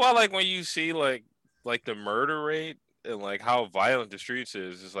 Well, that's why, like, when you see like the murder rate and like how violent the streets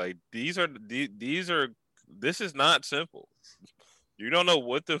is, it's like this is not simple. You don't know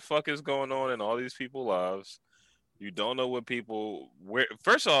what the fuck is going on in all these people's lives. You don't know what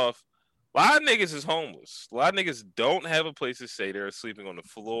first off, a lot of niggas is homeless. A lot of niggas don't have a place to stay. They're sleeping on the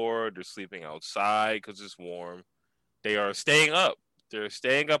floor. They're sleeping outside because it's warm. They are staying up. They're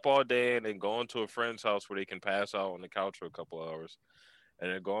staying up all day and then going to a friend's house where they can pass out on the couch for a couple of hours.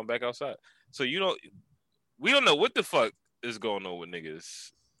 And then going back outside. So we don't know what the fuck is going on with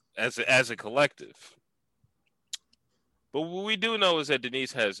niggas as a collective. But what we do know is that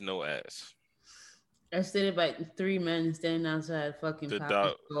Denise has no ass. I stated by three men standing outside fucking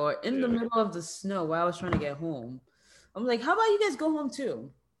store in the middle of the snow while I was trying to get home. I'm like, how about you guys go home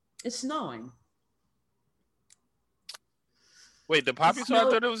too? It's snowing. Wait, the Poppy store? I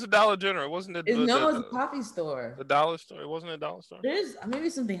thought it was a Dollar General. It wasn't it? No, it's a Poppy store. The dollar store? It wasn't a dollar store? There's maybe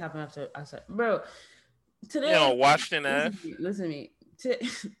something happened outside. Bro, today... Washington Ave? Listen to me.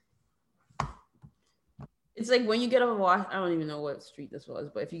 It's like when you get off of I don't even know what street this was,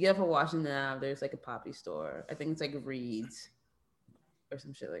 but if you get off of Washington Ave, there's like a Poppy store. I think it's like Reed's or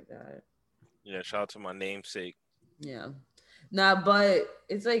some shit like that. Yeah, shout out to my namesake. Yeah. Nah, but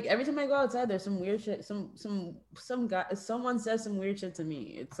it's like every time I go outside, there's some weird shit. Some guy, someone says some weird shit to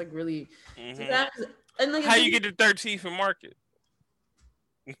me. It's like really. Mm-hmm. And like, how you get to 13th and Market?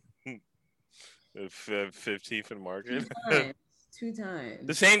 15th and Market. 2 times.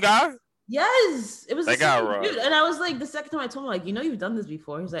 The same guy? Yes, it was that guy rocks. Dude. And I was like, the second time I told him, like, you've done this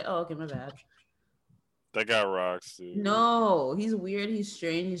before. He's like, oh, okay, my bad. That guy rocks, dude. No, he's weird. He's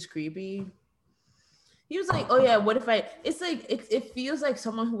strange. He's creepy. He was like, oh yeah, what if it's like, it feels like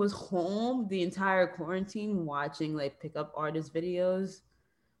someone who was home the entire quarantine watching like pickup artist videos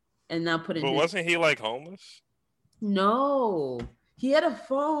and now putting. But wasn't he like homeless? No, he had a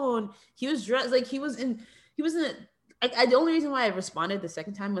phone. He was dressed like he was in the only reason why I responded the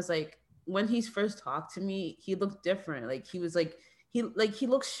second time was like, when he first talked to me, he looked different. Like he was like, he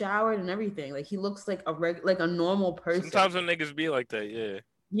looks showered and everything. Like he looks like a normal person. Sometimes when niggas be like that, yeah.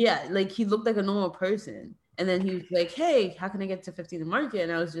 Yeah, like he looked like a normal person. And then he was like, hey, how can I get to 15th Market?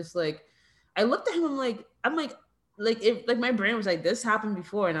 And I was just like, I looked at him, I'm like, if like my brain was like, this happened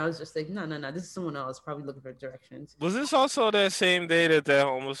before. And I was just like, no, this is someone else probably looking for directions. Was this also that same day that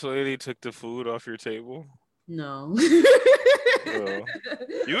homeless lady took the food off your table? No.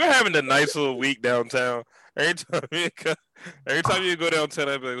 You were having a nice little week downtown. Every time you go downtown,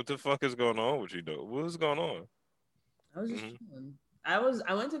 I'd be like, what the fuck is going on with you, though? What is going on? I was just chilling. I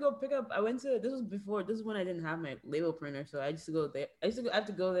went to go pick up. This was before. This is when I didn't have my label printer, so I used to go there. I have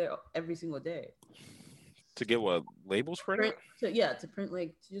to go there every single day. To get what labels printed? To print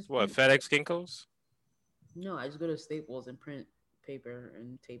like to just what print. FedEx Kinkos? No, I just go to Staples and print paper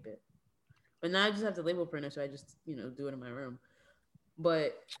and tape it. But now I just have the label printer, so I just do it in my room.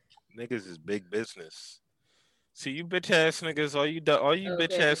 But niggas is big business. See you bitch ass niggas, all you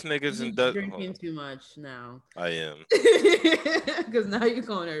bitch ass niggas and drinking too much now. I am. Because now you're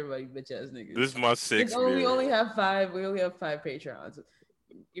calling everybody bitch ass niggas. This is my sixth. We only have 5. We only have 5 Patreons.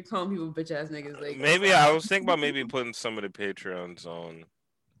 You're calling people bitch ass niggas. Like maybe I was thinking about maybe putting some of the Patreons on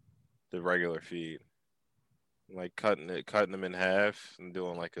the regular feed, like cutting them in half and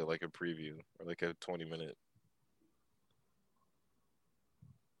doing like a preview or like a 20-minute.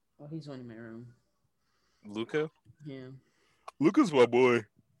 Oh, he's one in my room. Luca? Yeah. Luca's my boy. Of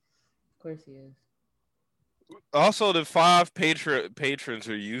course he is. Also, the 5 patrons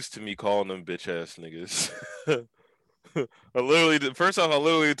are used to me calling them bitch ass niggas. I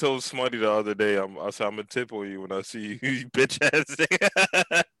literally told Smutty the other day, I said I'm gonna tip on you when I see you bitch ass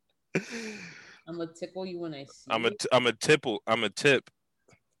nigga. I'm gonna tickle you when I see you. I'm a tip.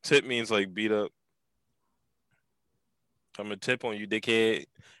 Tip means like beat up. I'm gonna tip on you, dickhead.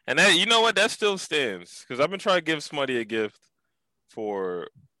 And that, you know what? That still stands because I've been trying to give Smutty a gift for.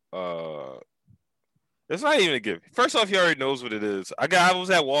 It's not even a gift. First off, he already knows what it is. I was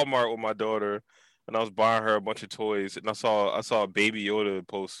at Walmart with my daughter, and I was buying her a bunch of toys, and I saw a Baby Yoda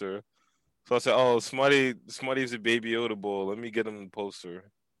poster. So I said, "Oh, Smutty's a Baby Yoda boy. Let me get him the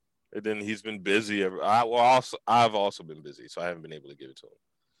poster." And then he's been busy. I've also been busy, so I haven't been able to give it to him.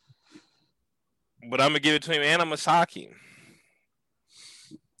 But I'm gonna give it to him, and I'm gonna sock him.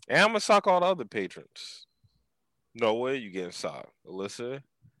 And I'm gonna sock all the other patrons. Noah, you getting socked. Alyssa,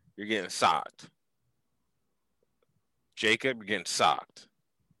 you're getting socked. Jacob, you're getting socked.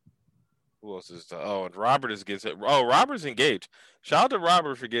 Who else is that? Oh, and Robert is getting. Oh, Robert's engaged. Shout out to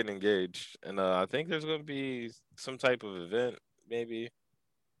Robert for getting engaged. And I think there's gonna be some type of event, maybe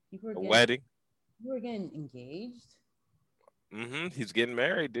a wedding. You were getting engaged. He's getting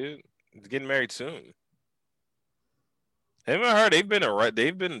married, dude. He's getting married soon. Him and her, they've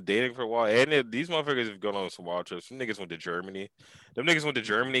been dating for a while, and these motherfuckers have gone on some wild trips. Some niggas went to Germany. Them niggas went to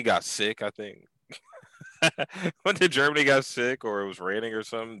Germany, got sick, I think. Went to Germany, got sick, or it was raining or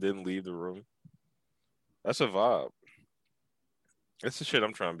something, didn't leave the room. That's a vibe. That's the shit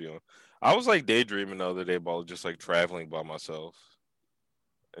I'm trying to be on. I was like daydreaming the other day about just like traveling by myself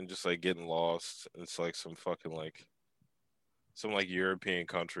and just like getting lost. It's like some fucking like some like European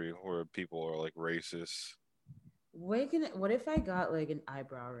country where people are like racist. What if I got like an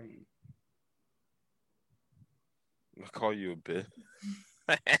eyebrow ring? I'll call you a bitch.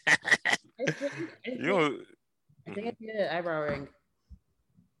 I think I get an eyebrow ring.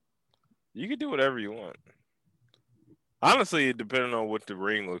 You can do whatever you want. Honestly, depending on what the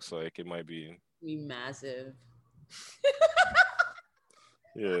ring looks like, it might be massive.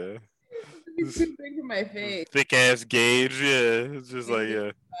 Yeah. It's too big for my face. Thick ass gauge, yeah. It's just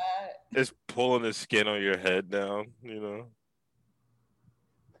like it's pulling the skin on your head down, you know.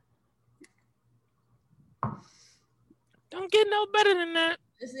 Don't get no better than that.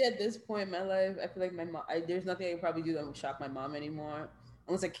 Honestly, at this point in my life, I feel like my mom. There's nothing I can probably do that would shock my mom anymore,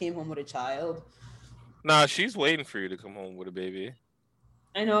 unless I came home with a child. Nah, she's waiting for you to come home with a baby.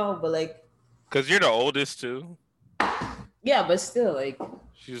 I know, but like, cause you're the oldest too. Yeah, but still, like,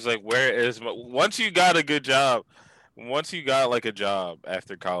 she's like, "Where is my?" Once you got a good job, once you got like a job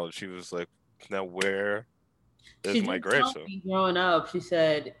after college, she was like, "Now where is my grandson?" Growing up, she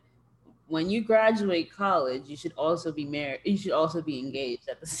said, when you graduate college, you should also be married. You should also be engaged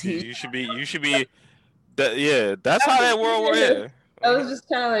at the same time. You should be. Yeah, that's how that world we're in. I was just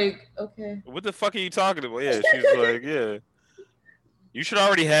kind of like, okay. What the fuck are you talking about? Yeah, she's like, yeah. You should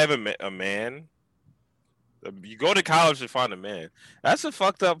already have a man. You go to college to find a man. That's the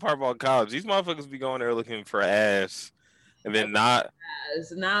fucked up part about college. These motherfuckers be going there looking for ass, and then not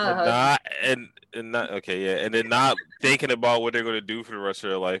thinking about what they're gonna do for the rest of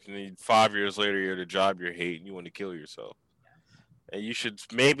their life. And then 5 years later, you're at a job you hate, and you want to kill yourself. And you should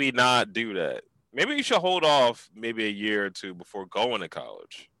maybe not do that. Maybe you should hold off maybe a year or two before going to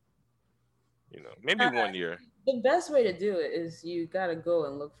college. You know, maybe 1 year. The best way to do it is you gotta go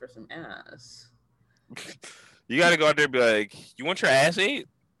and look for some ass. You gotta go out there and be like, "You want your ass ate?"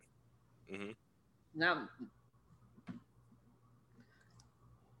 Mm-hmm. Now,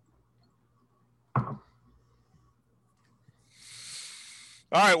 all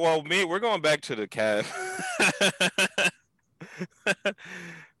right. Well, we're going back to the cat.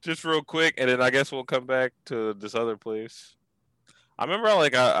 Just real quick, and then I guess we'll come back to this other place. I remember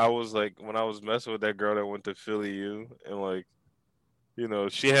like I was like when I was messing with that girl that went to Philly U and like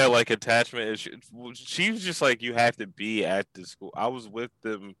she had like attachment issues. She was just like you have to be at the school. I was with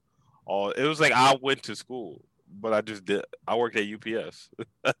them all. It was like I went to school, but I just did. I worked at UPS.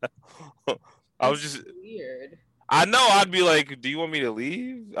 I was That's just. weird. I know. I'd be like, "Do you want me to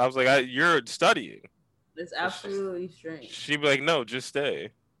leave?" I was like, "You're studying." It's absolutely strange. She'd be like, "No, just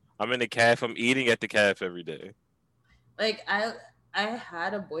stay. I'm in the calf. I'm eating at the calf every day." Like I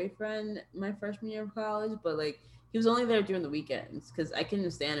had a boyfriend my freshman year of college, but like he was only there during the weekends because I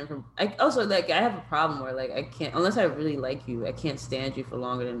couldn't stand him from. I also like I have a problem where like I can't unless I really like you, I can't stand you for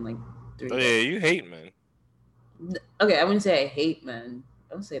longer than like Oh 3 days. yeah, you hate men. Okay, I wouldn't say I hate men.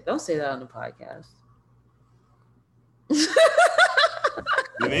 Don't say that on the podcast.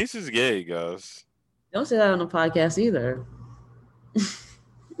 Denise is gay, guys. Don't say that on the podcast either.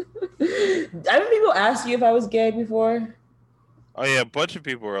 Haven't people asked you if I was gay before? Oh yeah, a bunch of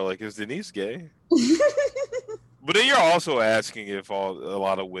people are like, "Is Denise gay?" But then you're also asking if a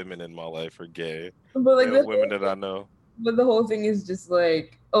lot of women in my life are gay. But like Women that I know. but the whole thing is just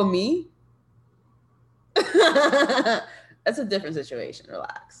like, oh me? That's a different situation.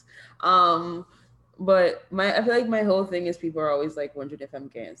 Relax. But I feel like my whole thing is people are always like wondering if I'm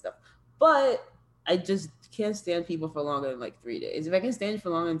gay and stuff. But I just can't stand people for longer than like 3 days. If I can stand you for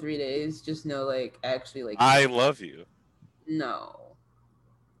longer than 3 days, just know like actually like I love you. no.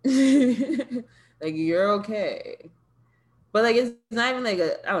 Like you're okay. But like it's not even like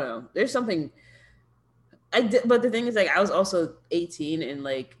I don't know. There's something I did, but the thing is like I was also 18 and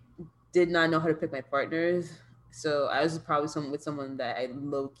like did not know how to pick my partners. So I was probably someone that I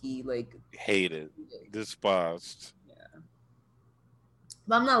low key like hated, despised. Yeah,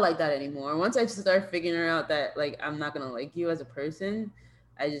 but I'm not like that anymore. Once I start figuring out that like I'm not gonna like you as a person,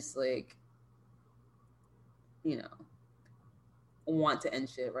 I just like you know want to end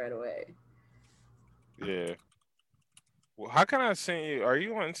shit right away. Yeah. Well, how can I send you? Are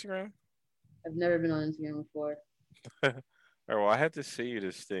you on Instagram? I've never been on Instagram before. All right, well, I have to see you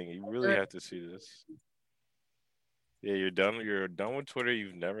this thing. You really have to see this. Yeah, you're done. You're done with Twitter.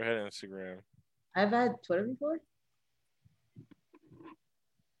 You've never had Instagram. I've had Twitter before.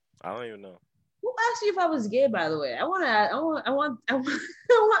 I don't even know. Who asked you if I was gay? By the way, I want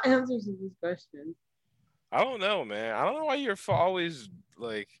answers to this question. I don't know, man. I don't know why you're always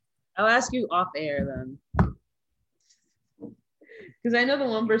like. I'll ask you off air then. Because I know the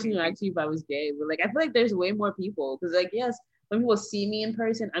one person who asked you if I was gay, but like I feel like there's way more people. Because like yes, when people see me in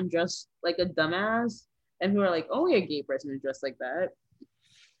person, I'm dressed like a dumbass, and people are like, "Only a gay person is dressed like that."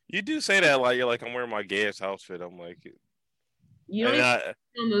 You do say that like you're like I'm wearing my gayest outfit. I'm like, you don't even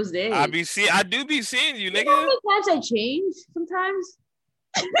on those days. I do be seeing you, nigga. You know how many times I change sometimes?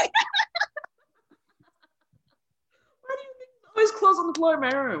 Why do you think there's always clothes on the floor in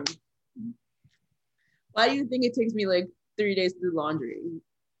my room? Why do you think it takes me like 3 days to do laundry?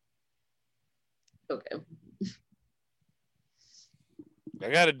 Okay.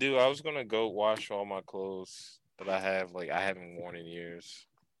 I was gonna go wash all my clothes that I have, like I haven't worn in years,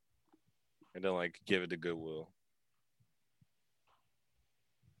 and then like give it to Goodwill.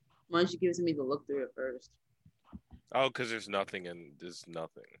 Why don't you give it to me to look through it first? Oh, because there's nothing.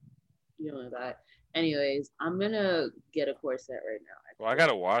 You know that. Anyways, I'm gonna get a corset right now. Well, I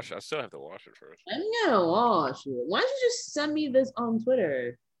gotta wash. I still have to wash it first. I'm gonna wash it. Why don't you just send me this on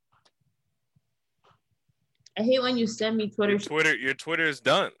Twitter? I hate when you send me Twitter. Your Twitter is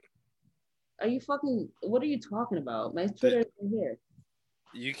done. Are you fucking? What are you talking about? My Twitter is right here.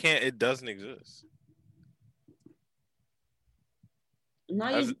 You can't. It doesn't exist.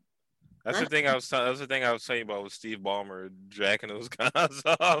 That's the thing I was saying about with Steve Ballmer jacking those guys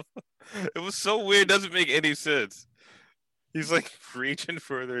off. It was so weird. It doesn't make any sense. He's like reaching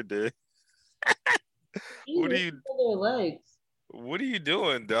for their dick. What are you? Their legs. What are you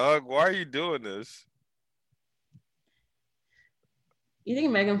doing, dog? Why are you doing this? You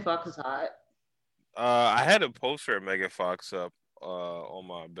think Megan Fox is hot? I had a poster of Megan Fox up on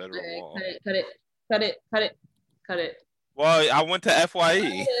my bedroom wall. Cut it. Well, I went to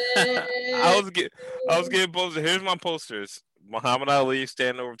FYE. I was getting posters. Here's my posters: Muhammad Ali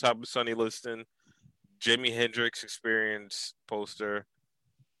standing over top of Sonny Liston, Jimi Hendrix Experience poster,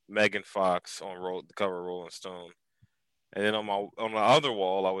 Megan Fox on the cover of Rolling Stone, and then on the other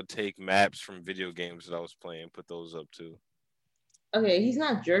wall, I would take maps from video games that I was playing, put those up too. Okay, he's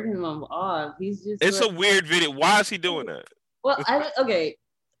not jerking them off. He's just. It's like, a weird video. Why is he doing that? Well, I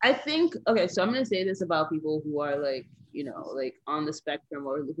think so. I'm gonna say this about people who are like, like on the spectrum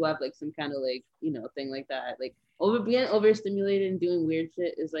or who have like some kind of like, thing like that. Like being overstimulated and doing weird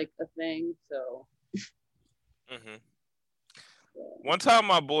shit is like a thing. So. Mm-hmm. One time,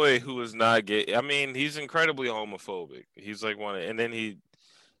 my boy, who is not gay, I mean, he's incredibly homophobic. He's like and then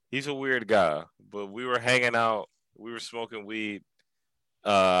he's a weird guy. But we were hanging out, we were smoking weed.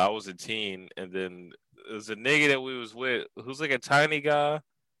 I was a teen, and then there was a nigga that we was with who's like a tiny guy,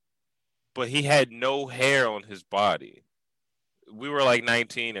 but he had no hair on his body. We were like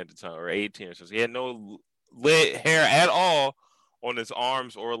 19 at the time, or 18 or something. He had no hair at all on his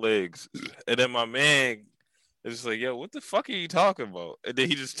arms or legs. And then my man is just like, yo, what the fuck are you talking about? And then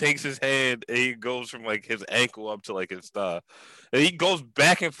he just takes his hand and he goes from like his ankle up to like his thigh. And he goes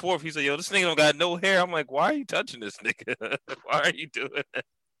back and forth. He's like, yo, this nigga don't got no hair. I'm like, why are you touching this nigga? Why are you doing that?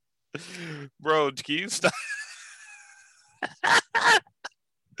 Bro, can you stop?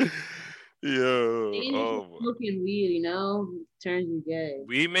 Yo, smoking weed, turns you gay.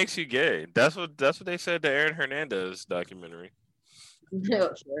 Weed makes you gay. That's what they said to Aaron Hernandez documentary.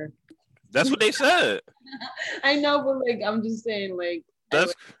 No, sure. That's what they said. I know, but like I'm just saying, like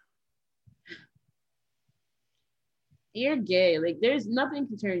you're gay. Like there's nothing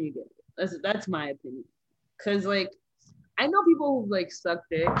to turn you gay. That's my opinion. Cause like I know people who've like sucked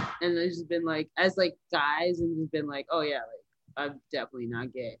dick and there's just been like as like guys and just been like, oh yeah, like I'm definitely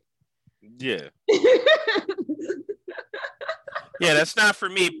not gay. Yeah. Yeah, that's not for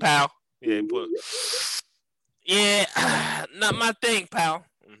me, pal. Yeah, not my thing, pal.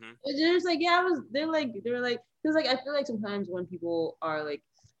 Mm-hmm. It's like, yeah, they were like, because like I feel like sometimes when people are like,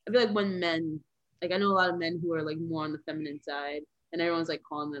 I feel like when men, like I know a lot of men who are like more on the feminine side, and everyone's like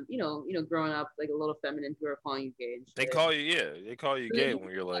calling them, growing up like a little feminine who are calling you gay. And shit. They call you gay when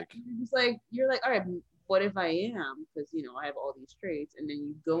you're like, you're like, all right, what if I am? Because I have all these traits, and then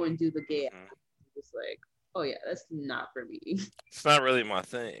you go and do the gay act, just like, oh yeah, that's not for me. It's not really my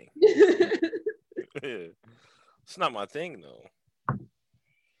thing. It's not my thing though.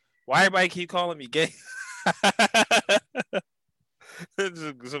 Why everybody keep calling me gay?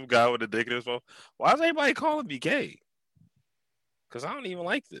 Some guy with a dick in his mouth. Why is everybody calling me gay? Because I don't even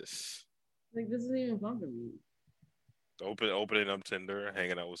like this. Like this isn't even fun for me. Opening up Tinder,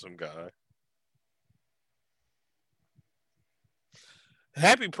 hanging out with some guy.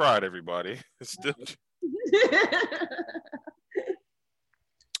 Happy Pride, everybody. Still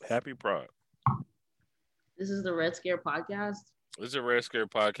Happy Pride. This is the Red Scare podcast. This is a Red Scare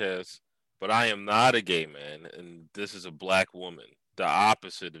podcast, but I am not a gay man, and this is a black woman. The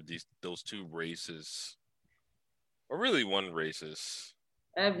opposite of those two races, or really one racist.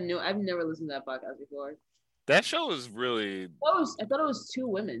 I've never listened to that podcast before. That show is really. I thought it was two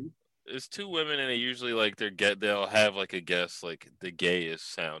women. It's two women, and they usually like they'll have like a guest, like the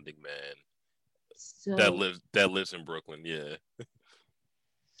gayest sounding man that lives in Brooklyn. Yeah.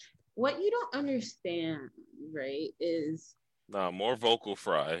 What you don't understand, right, is more vocal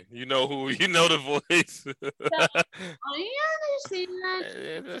fry. You know the voice. I understand that.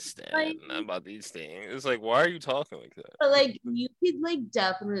 I understand about these things. It's like, why are you talking like that? But like, you could like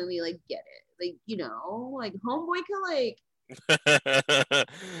definitely like get it. Like, like Homeboy could like.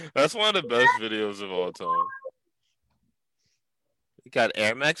 That's one of the best videos of all time. He got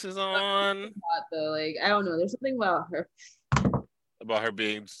Air Maxes on. Though, like, I don't know. There's something about her. About her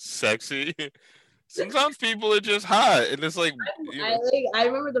being sexy. Sometimes people are just hot, and it's like I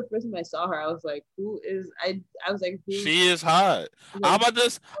remember the first time I saw her, I was like, "Who is?" I was like, who? She is hot. How about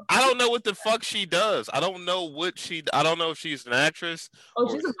this? I don't know what the fuck she does. I don't know if she's an actress.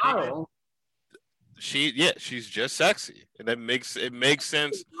 Oh, she's a model. She's just sexy, and it makes sense.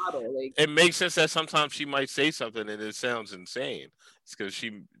 It makes sense that sometimes she might say something and it sounds insane. It's because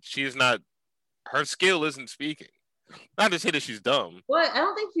she is not. Her skill isn't speaking. Not to say that she's dumb. Well, I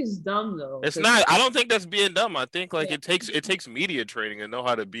don't think she's dumb though. It's not. I don't think that's being dumb. I think like it takes media training to know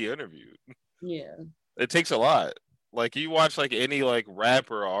how to be interviewed. Yeah. It takes a lot. Like you watch like any like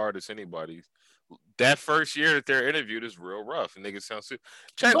rapper or artist, anybody, that first year that they're interviewed is real rough, and niggas sound stupid.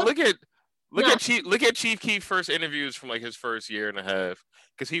 Look at Chief Keef's first interviews from like his first year and a half,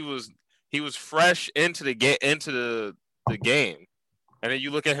 because he was fresh into the game. And then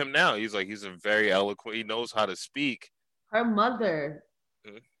you look at him now; he's a very eloquent. He knows how to speak. Her mother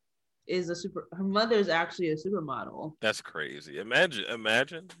is Her mother is actually a supermodel. That's crazy. Imagine.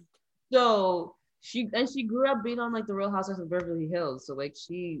 So she grew up being on like the Real Housewives of Beverly Hills. So like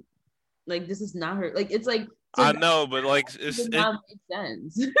this is not her. Like it's like. So I know, but like it not make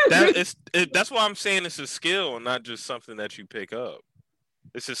sense. That's why I'm saying it's a skill and not just something that you pick up.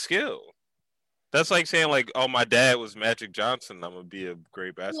 It's a skill. That's like saying like, oh, my dad was Magic Johnson, I'm gonna be a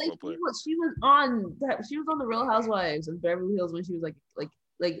great basketball player. She was on the Real Housewives of Beverly Hills when she was like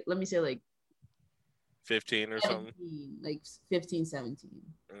let me say like 15 or 17, something, like 15, 17.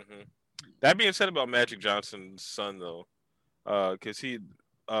 Mm-hmm. That being said about Magic Johnson's son though, Cause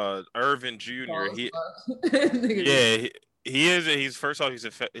Irvin Jr. Tall as He fuck. yeah he is. He's first off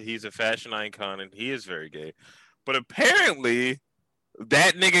he's a fashion icon and he is very gay, but apparently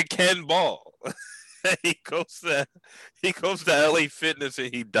that nigga can ball. he goes to he goes to LA Fitness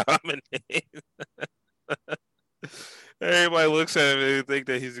and he dominates. Everybody looks at him and they think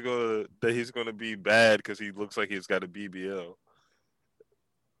that he's gonna be bad because he looks like he's got a BBL.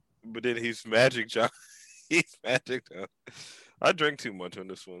 But then he's Magic John. He's Magic John. I drank too much on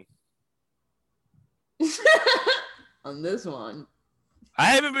this one. On this one, I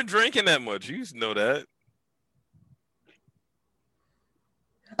haven't been drinking that much. You used to know that.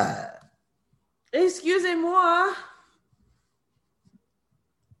 Excusez-moi.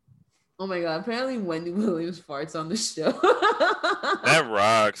 Oh my god! Apparently, Wendy Williams farts on the show. That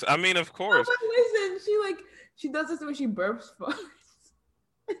rocks. I mean, of course. Oh, listen, she does this when she burps farts.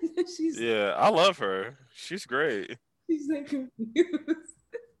 Yeah, I love her. She's great. She's like confused.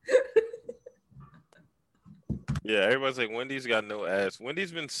 Yeah, everybody's like, Wendy's got no ass.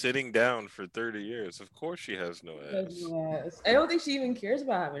 Wendy's been sitting down for 30 years. Of course she has no ass. I don't think she even cares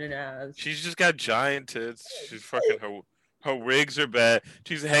about having an ass. She's just got giant tits. She's fucking her wigs are bad.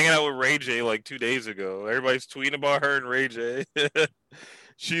 She's hanging out with Ray J like 2 days ago. Everybody's tweeting about her and Ray J.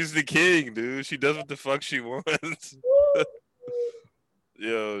 She's the king, dude. She does what the fuck she wants.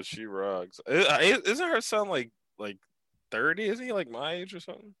 Yo, she rocks. Isn't her son like 30? Isn't he like my age or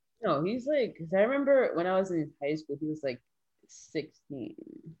something? No, he's like, because I remember when I was in high school, he was like 16.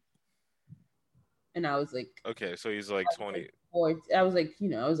 And I was like, okay, so he's like 20. I was like, I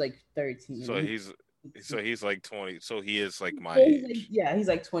was like 13. So he's like 20. So he is like my age. He's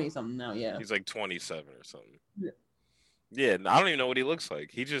like 20 something now. Yeah. He's like 27 or something. Yeah, I don't even know what he looks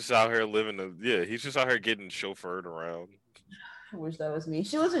like. He's just out here he's just out here getting chauffeured around. I wish that was me.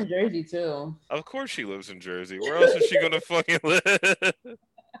 She lives in Jersey too. Of course she lives in Jersey. Where else is she gonna fucking live?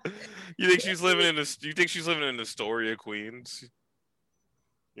 You think she's living in Astoria, Queens?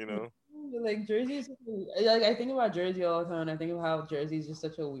 You know? Like Jersey's like I think about Jersey all the time. I think of how Jersey's just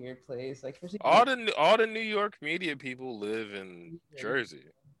such a weird place. Like all the New York media people live in Jersey.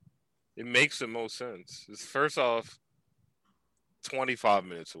 It makes the most sense. It's first off 25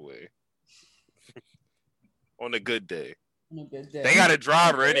 minutes away. On a good day. On a good day. They got a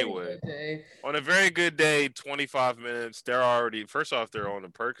driver anyway. On a very good day, 25 minutes. They're already first off, they're on a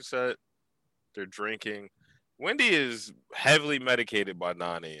Percocet. They're drinking. Wendy is heavily medicated by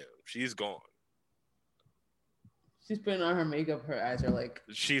 9 a.m. She's gone. She's putting on her makeup. Her eyes are like.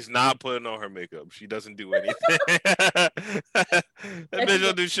 She's not putting on her makeup. She doesn't do anything. That bitch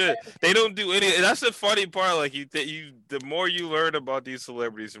don't do shit. They don't do any. That's the funny part. Like the more you learn about these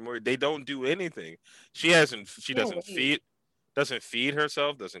celebrities, the more they don't do anything. She doesn't feed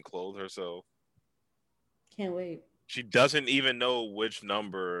herself. Doesn't clothe herself. Can't wait. She doesn't even know which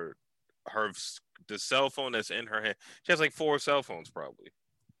number the cell phone that's in her hand. She has like 4 cell phones probably.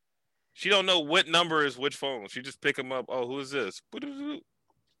 She don't know what number is which phone. She just pick them up. Oh, who is this? You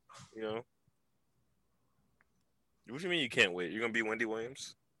know. What do you mean you can't wait? You're gonna be Wendy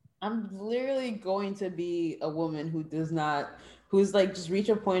Williams? I'm literally going to be a woman who's like just reach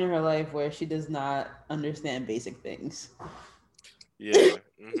a point in her life where she does not understand basic things. Yeah.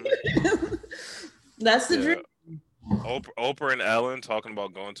 Mm-hmm. That's the dream. Oprah and Ellen talking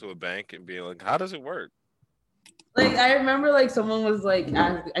about going to a bank and being like, how does it work? Like, I remember, like, someone was like,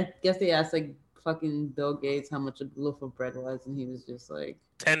 I guess they asked, like, fucking Bill Gates how much a loaf of bread was, and he was just like,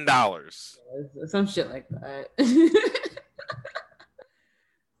 $10. Some shit like that.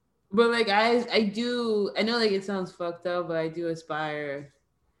 But, like, I know, like, it sounds fucked up, but I do aspire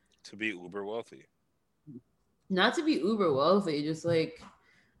to be uber wealthy. Not to be uber wealthy, just, like,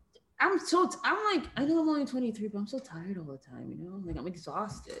 I'm like, I know I'm only 23, but I'm so tired all the time, you know? Like, I'm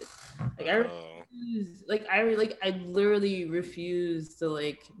exhausted. Like, I literally refuse to,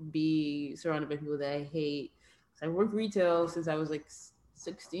 like, be surrounded by people that I hate. I worked retail since I was, like,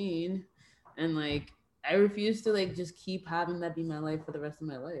 16. And, like, I refuse to, like, just keep having that be my life for the rest of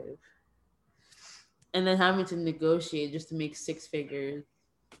my life. And then having to negotiate just to make 6 figures.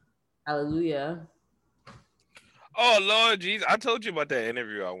 Hallelujah. Oh Lord, jeez! I told you about that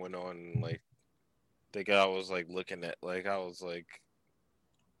interview I went on. Like, the guy was like looking at, like, I was like,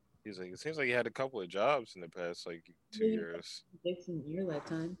 he's like, it seems like he had a couple of jobs in the past like 2 years. Dixon ear that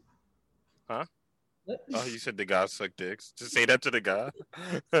time. Huh? What? Oh, you said the guy sucked dicks. Just say that to the guy.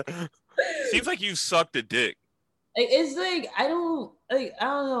 Seems like you sucked a dick. Like, it's like I don't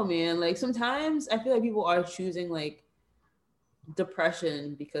know, man. Like, sometimes I feel like people are choosing like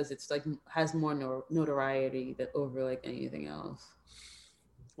depression because it's like has more notoriety than over like anything else.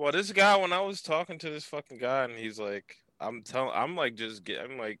 Well, this guy, when I was talking to this fucking guy, and he's like, I'm like just get.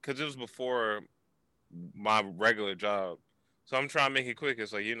 I'm like, cause it was before my regular job, so I'm trying to make it quick.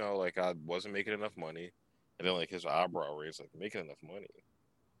 It's like like I wasn't making enough money, and then like his eyebrow raised, like making enough money,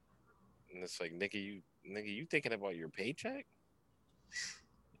 and it's like nigga, you thinking about your paycheck?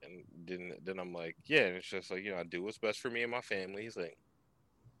 And then I'm like, yeah, and it's just like I do what's best for me and my family. He's like,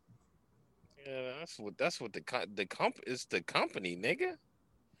 yeah, that's what the company, nigga.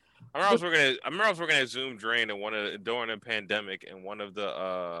 I remember I was working at Zoom Drain and during the pandemic, and one of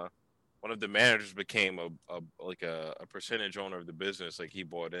the managers became a percentage owner of the business, like he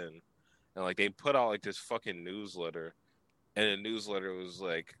bought in, and like they put out like this fucking newsletter, and the newsletter was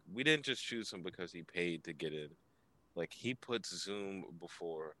like, we didn't just choose him because he paid to get in, like he puts Zoom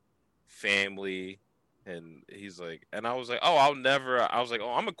before family, and he's like, and I was like, oh, I was like, oh,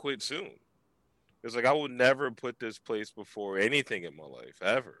 I'm gonna quit soon. It's like I would never put this place before anything in my life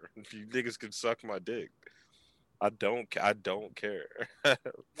ever. You niggas can suck my dick. I don't care.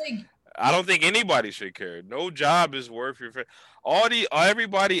 Like, I don't think anybody should care. No job is worth your.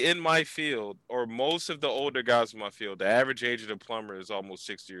 Everybody in my field, or most of the older guys in my field, the average age of the plumber is almost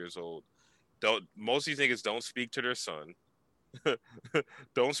 60 years old. Don't most of these niggas don't speak to their son.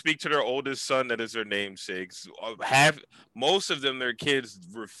 Don't speak to their oldest son that is their namesakes. Have most of them, their kids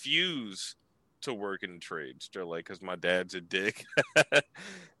refuse to work in trades. They're like, because my dad's a dick.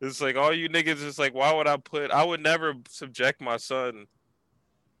 It's like all you niggas is like, why would I would never subject my son.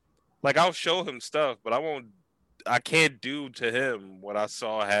 Like I'll show him stuff, but I can't do to him what I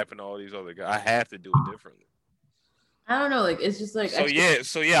saw happen to all these other guys. I have to do it differently. I don't know. Like, it's just like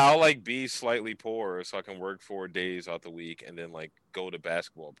So yeah, I'll like be slightly poor so I can work 4 days out the week and then like go to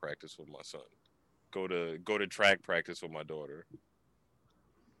basketball practice with my son. Go to track practice with my daughter.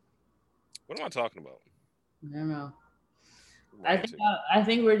 What am I talking about? I don't know. I think Ranting. I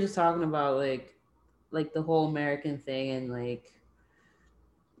think we're just talking about like the whole American thing and like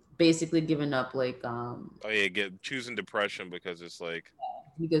basically giving up Oh yeah, get choosing depression because it's like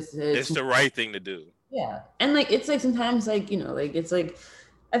because it's the right thing to do. yeah, and like it's like sometimes like like it's like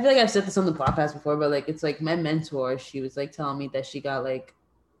I feel like I've said this on the podcast before, but like it's like my mentor, she was like telling me that she got like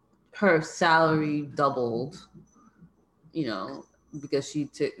her salary doubled, you know, because she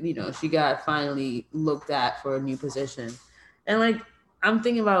took, she got finally looked at for a new position. And like, I'm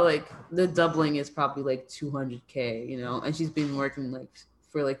thinking about like the doubling is probably like 200K, and she's been working like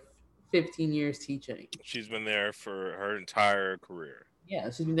for like 15 years teaching. She's been there for her entire career. Yeah,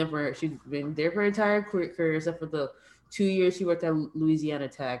 she's been there for her entire career, except for the 2 years she worked at Louisiana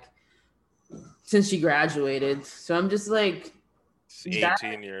Tech since she graduated. So I'm just like, It's that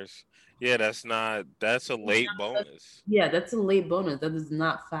 18 years. Yeah, that's a late bonus. yeah, that's a late bonus. That does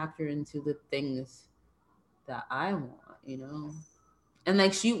not factor into the things that I want. And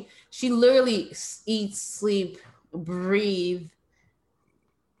like she literally eats, sleep, breathe,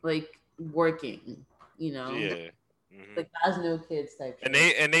 like working, Yeah. Hmm. like has no kids type And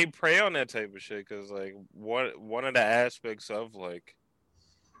shit. they prey on that type of shit because like one of the aspects of like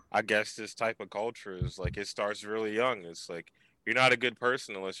I guess this type of culture is like it starts really young. It's like you're not a good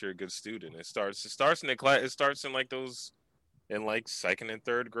person unless you're a good student. It starts in the class. It starts in like those in like second and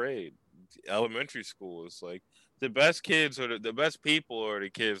third grade, elementary school. It's like the best kids or the best people are the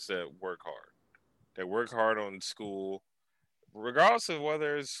kids that work hard. That work hard on school, regardless of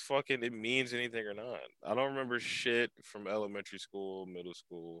whether it's fucking it means anything or not. I don't remember shit from elementary school, middle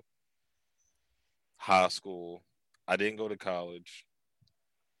school, high school. I didn't go to college.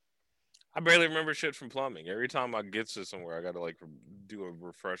 I barely remember shit from plumbing. Every time I get to somewhere, I gotta like do a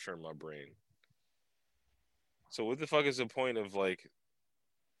refresher in my brain. So what the fuck is the point of like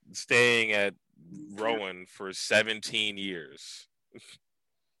staying at Rowan for 17 years?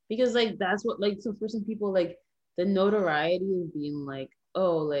 Because like that's what like so for some people like the notoriety of being like,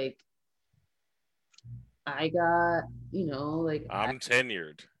 oh, like I got, like I'm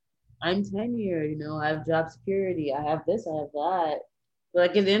tenured. I'm tenured, I have job security, I have this, I have that. But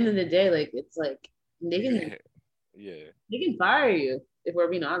like at the end of the day, like it's like they can Yeah. they can fire you if we're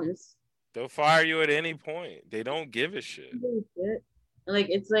being honest. They'll fire you at any point. They don't give a shit. And like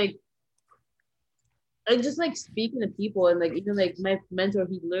it's like just like speaking to people and like even like my mentor,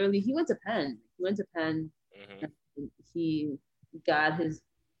 he went to Penn. He went to Penn. Hmm. He got his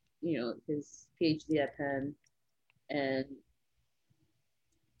PhD at Penn, and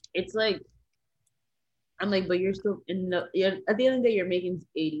it's like I'm like, but you're still at the end of the day, you're making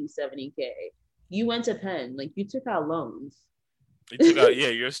 80, 70K. You went to Penn, like you took out loans. You took out, yeah,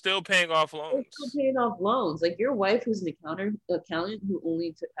 you're still paying off You're still loans. paying off loans. Like your wife, who's an accountant who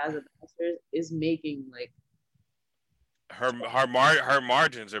only has a master's, is making like her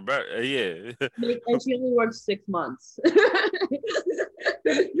margins are better. Yeah. And she only works 6 months.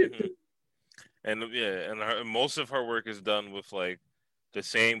 Mm-hmm. And most of her work is done with like the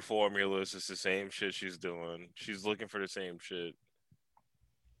same formulas. It's the same shit she's doing. She's looking for the same shit.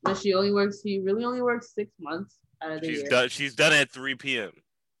 But she really only works 6 months out of the year. She's done at 3 p.m.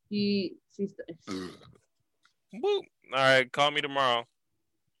 She's Boop. All right, call me tomorrow.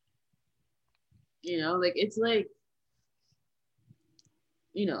 Like it's like,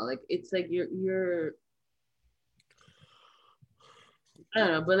 like it's like you're I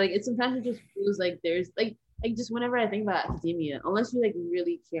don't know, but like it sometimes it just feels like there's like just whenever I think about academia, unless you like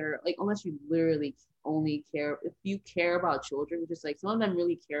really care, like unless you literally only care, if you care about children, just like some of them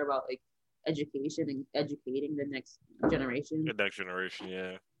really care about like education and educating the next generation. The next generation,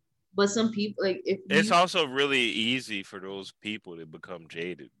 yeah. But some people like it's also really easy for those people to become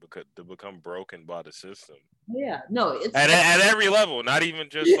jaded, to become broken by the system. Yeah, no, it's at every level, not even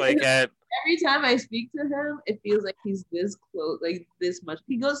just like at. Every time I speak to him, it feels like he's this close, like this much.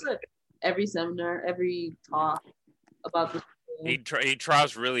 He goes to every seminar, every talk about the. He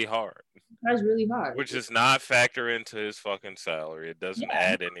tries really hard. Tries really hard, which does not factor into his fucking salary. It doesn't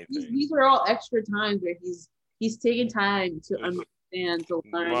add anything. These are all extra times where he's taking time to understand, to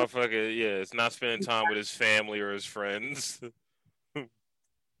learn. Motherfucker, yeah, it's not spending time with his family or his friends.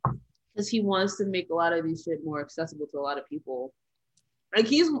 Because he wants to make a lot of these shit more accessible to a lot of people. Like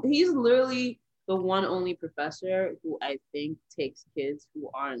he's literally the one only professor who I think takes kids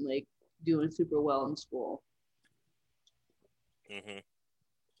who aren't like doing super well in school. Mm-hmm.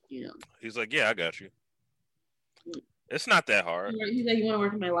 He's like, yeah, I got you. It's not that hard. He's like, you want to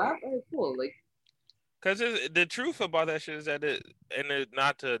work in my lab? Oh, cool. Like, because the truth about that shit is that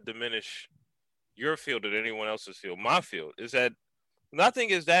not to diminish your field or anyone else's field, my field is that nothing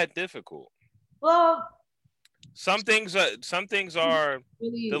is that difficult. Well, some things are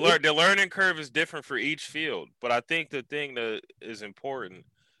really, the learning curve is different for each field, but I think the thing that is important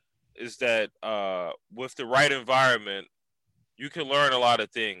is that with the right environment, you can learn a lot of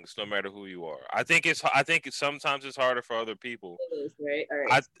things no matter who you are. I think sometimes it's harder for other people. It is, right? All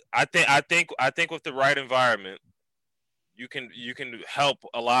right. I think with the right environment, you can help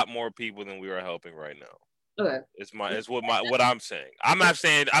a lot more people than we are helping right now. Okay. It's what I'm saying. I'm not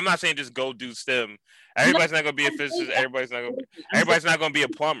saying just go do STEM. Everybody's not gonna be a physicist. Everybody's not gonna be a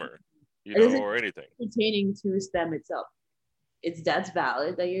plumber, or anything pertaining to STEM itself. That's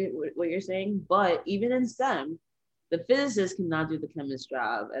valid what you're saying, but even in STEM, the physicist cannot do the chemist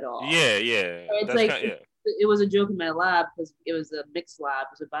job at all. Yeah. So it's like it was a joke in my lab because it was a mixed lab,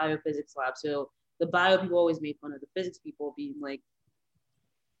 it was a biophysics lab. So the bio people always made fun of the physics people being like,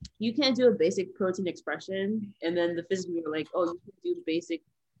 you can't do a basic protein expression, and then the physics people were like, oh, you can do basic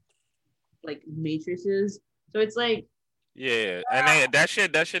like matrices. So it's like, yeah, and that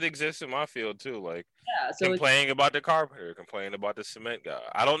shit exists in my field too. Like, so complaining about the carpenter, complaining about the cement guy.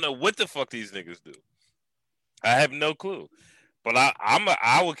 I don't know what the fuck these niggas do. I have no clue, but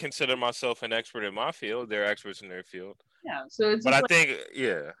I would consider myself an expert in my field. They're experts in their field. Yeah, so it's. But I think,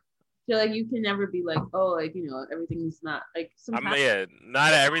 yeah. So like you can never be like, oh, like everything's not like.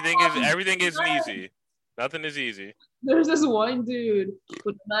 Not everything isn't easy. Nothing is easy. There's this one dude,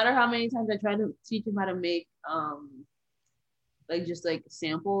 but no matter how many times I tried to teach him how to make like just like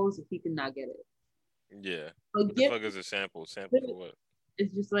samples, he could not get it. Yeah. Like, what the fuck is a sample? Sample for what?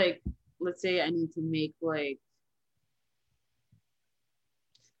 It's just like, let's say I need to make a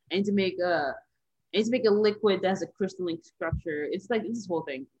liquid that has a crystalline structure. It's like this whole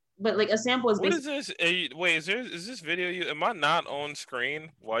thing. But like a sample is. What is this? Wait, is this video? Am I not on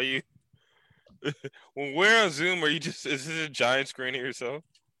screen? Why you? When we're on Zoom, is this a giant screen of yourself?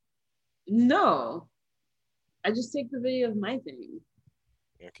 No, I just take the video of my thing.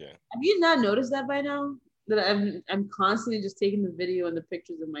 Okay. Have you not noticed that by now? That I'm constantly just taking the video and the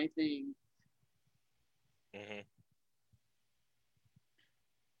pictures of my thing. Mm-hmm.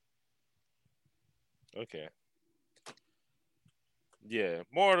 Okay. Yeah.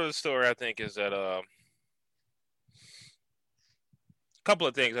 More of the story, I think, is that a couple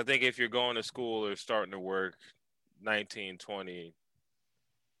of things. I think if you're going to school or starting to work 19, 20,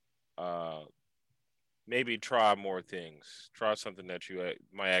 maybe try more things. Try something that you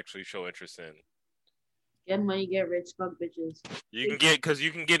might actually show interest in. Get money, get rich, fuck bitches. You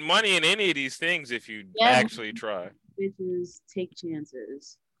can get money in any of these things if you actually try. Bitches, take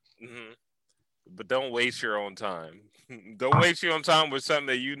chances. Mm-hmm. But don't waste your own time. Don't waste your own time with something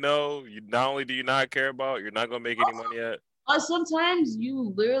that you not only do you not care about, you're not gonna make any money at. Sometimes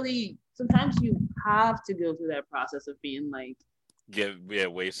you have to go through that process of being like,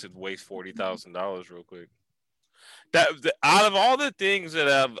 waste $40,000 real quick. Out of all the things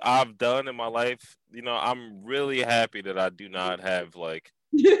that I've done in my life, I'm really happy that I do not have like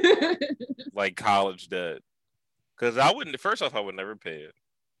college debt. Because I wouldn't. First off, I would never pay it.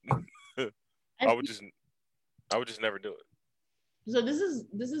 I would just never do it. So this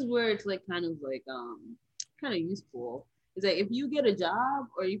is where it's like kind of useful. Is that if you get a job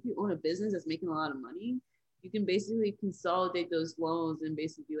or if you own a business that's making a lot of money, you can basically consolidate those loans and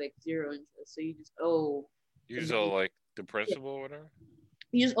basically like zero interest. So you just owe. You just owe like the principal or whatever.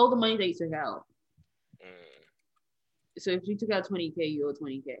 You just owe the money that you took out. So if you took out 20K, you owe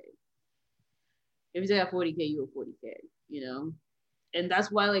 20K. If you took out 40K, you owe 40K. You know, and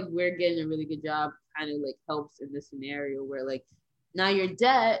that's why like we're getting a really good job. Kind of like helps in this scenario where like now your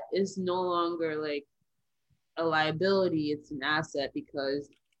debt is no longer like a liability; it's an asset because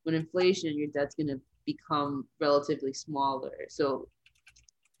when inflation, your debt's gonna become relatively smaller. So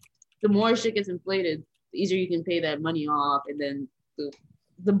the more shit gets inflated, the easier you can pay that money off, and then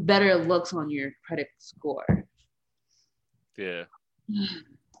the better it looks on your credit score. Yeah.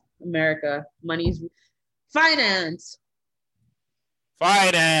 America, money's finance.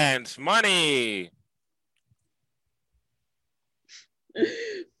 Finance, money.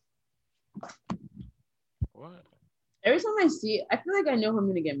 What? Every time I see it, I feel like I know who I'm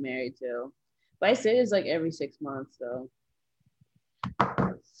gonna get married to. But I say it's like every 6 months, so.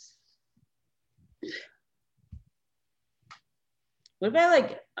 What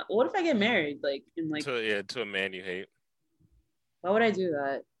if I get married like in like to a man you hate? Why would I do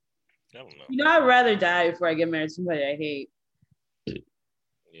that? I don't know. You know, I'd rather die before I get married to somebody I hate.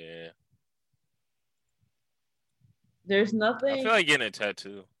 Yeah. There's nothing. I feel like getting a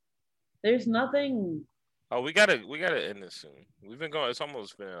tattoo. There's nothing. Oh, we gotta end this soon. We've been going. It's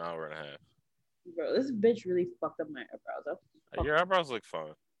almost been an hour and a half. Bro, this bitch really fucked up my eyebrows. Your eyebrows look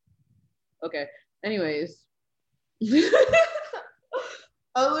fine. Okay. Anyways,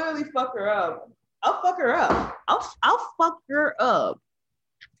 I'll literally fuck her up. I'll fuck her up. I'll fuck her up.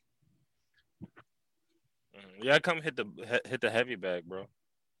 Yeah, come hit the heavy bag, bro.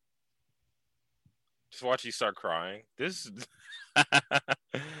 Just watch you start crying. This,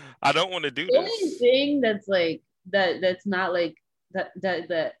 I don't want to do this. The only thing that's like that's not like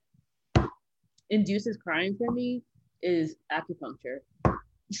that induces crying for me is acupuncture.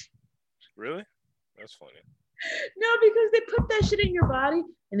 Really? That's funny. No, because they put that shit in your body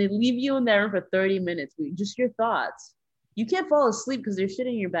and they leave you in that room for 30 minutes. Just your thoughts. You can't fall asleep because there's shit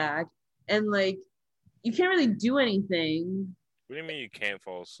in your back. And like, you can't really do anything. What do you mean you can't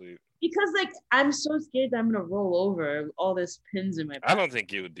fall asleep? Because like, I'm so scared that I'm going to roll over with all this pins in my back. I don't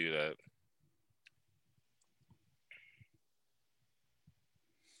think you would do that.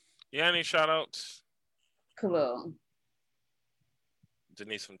 You got any shout outs? Cool.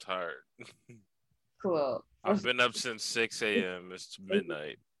 Denise, I'm tired. Cool. I've been up since 6 a.m. It's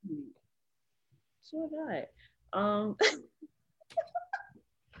midnight. So have I.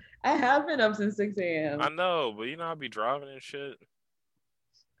 I have been up since 6 a.m. I know, but I'll be driving and shit.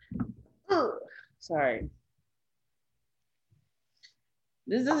 Sorry.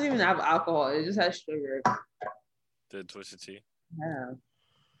 This doesn't even have alcohol. It just has sugar. The Twisted Tea? Yeah.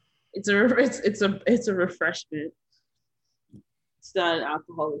 It's a refreshment. It's not an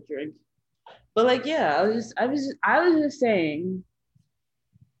alcoholic drink. But like, yeah, I was just saying.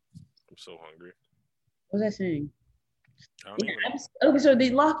 I'm so hungry. What was I saying? Yeah, okay, so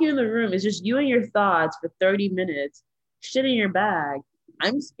they lock you in the room. It's just you and your thoughts for 30 minutes, shit in your bag.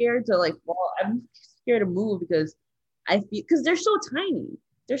 I'm scared to like fall. I'm scared to move because because they're so tiny.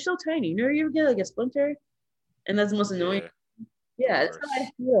 They're so tiny. You ever get like a splinter? And that's the most annoying. Yeah, that's how I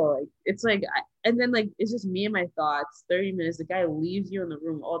feel. Like it's like, and then like it's just me and my thoughts. 30 minutes. The guy leaves you in the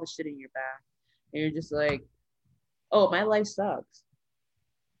room, all the shit in your back, and you're just like, "Oh, my life sucks.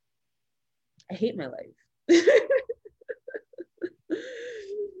 I hate my life."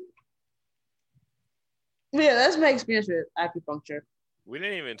 Yeah, that's my experience with acupuncture. We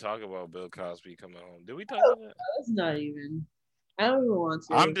didn't even talk about Bill Cosby coming home. Did we talk about that? That's not even. I don't even want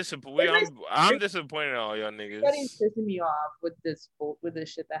to. I'm disappointed. I'm disappointed in all y'all niggas. Everybody's pissing me off with this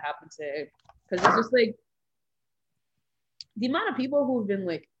shit that happened today, because it's just like the amount of people who've been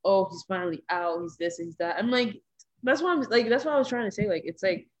like, "Oh, he's finally out. He's this. He's that." I'm like, that's what I was trying to say. Like, it's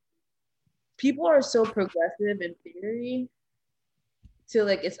like people are so progressive in theory to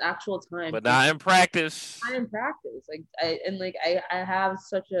like it's actual time, but not in practice. Not in practice. Like I have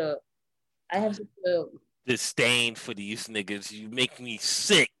such a disdain for these niggas. You make me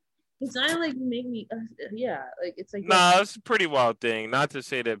sick. It's not like you make me yeah, like it's like it's a pretty wild thing. Not to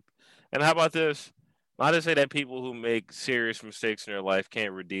say that, and how about this? Not to say that people who make serious mistakes in their life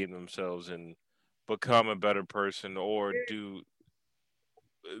can't redeem themselves and become a better person or do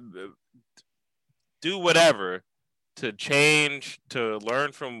whatever to change, to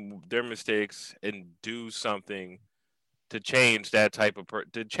learn from their mistakes and do something to change that type of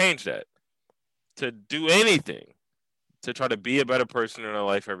to change that, to do anything to try to be a better person in their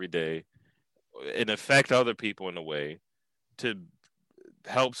life every day and affect other people in a way to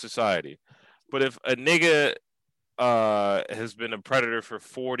help society. But if a nigga has been a predator for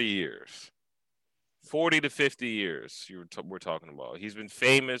 40 years, 40 to 50 years, we're talking about. He's been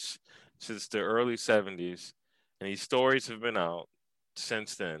famous since the early 70s, and these stories have been out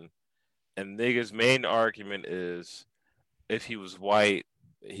since then. And nigga's main argument is if he was white,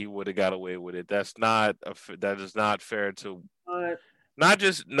 he would have got away with it. That is not fair to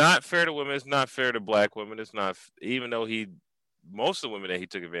not fair to women. It's not fair to black women. It's not, even though most of the women that he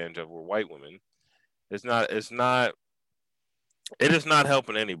took advantage of were white women. It is not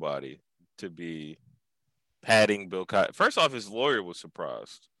helping anybody to be patting Bill Cosby. First off, his lawyer was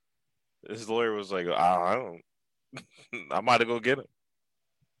surprised. His lawyer was like, I don't, I might have go get him.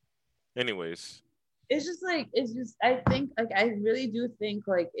 Anyways. I think, like, I really do think,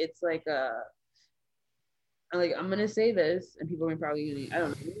 like, it's like I'm gonna say this, and people are probably, I don't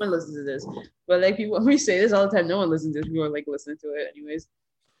know, no one listens to this, but like, people, we say this all the time, no one listens to this, people are like listening to it anyways.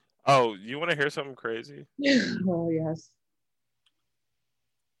 Oh, you want to hear something crazy? Oh, yes.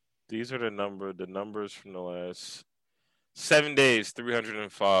 These are the numbers from the last 7 days,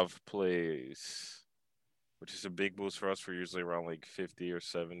 305 plays, which is a big boost for us. We're usually around like 50 or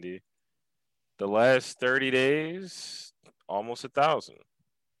 70. The last 30 days, almost 1,000.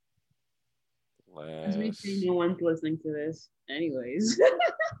 As we say, no one's listening to this anyways.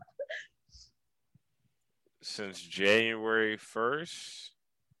 Since January 1st.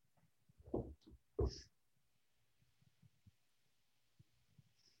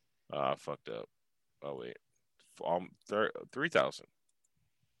 I fucked up. Oh, wait. 3,000.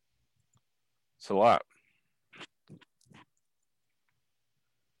 It's a lot.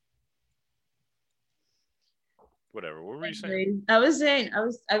 Whatever. What were you saying? I was saying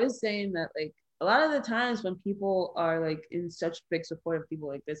that, like, a lot of the times when people are like in such big support of people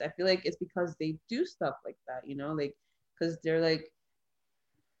like this, I feel like it's because they do stuff like that, you know, like, because they're like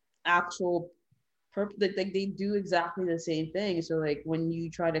actual like they do exactly the same thing. So like when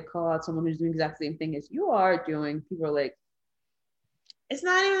you try to call out someone who's doing exactly the same thing as you are doing, people are like, it's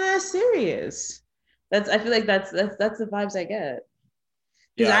not even that serious. I feel like that's the vibes I get.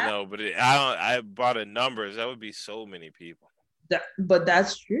 Yeah, I know, but I bought a numbers. That would be so many people. But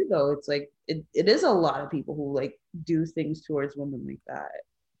that's true though. It's like it is a lot of people who like do things towards women like that.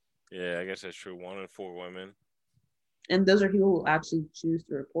 Yeah, I guess that's true. 1 in 4 women. And those are people who actually choose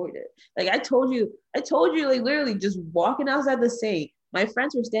to report it. Like I told you, like literally just walking outside the state, my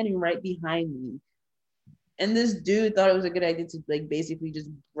friends were standing right behind me. And this dude thought it was a good idea to like basically just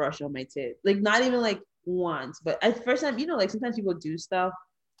brush on my tit. Like not even like once, but at first time, you know, like sometimes people do stuff.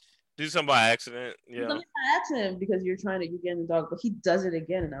 Do something by accident. Yeah. Something by accident because you're getting the dog, but he does it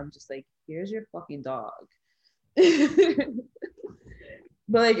again, and I'm just like, here's your fucking dog.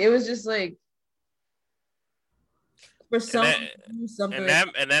 But like it was just like for something. And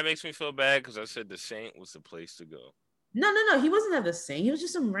that makes me feel bad because I said the Saint was the place to go. No. He wasn't at the Saint. He was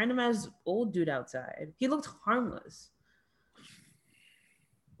just some random ass old dude outside. He looked harmless.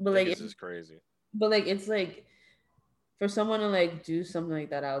 But like this is crazy. But like it's like for someone to like do something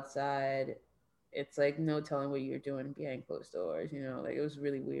like that outside, it's like no telling what you're doing behind closed doors, you know, like it was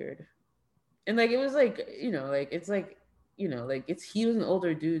really weird. And like it was like, you know, like it's like, you know, like he was an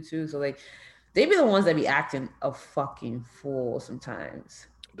older dude too, so like they be the ones that be acting a fucking fool sometimes.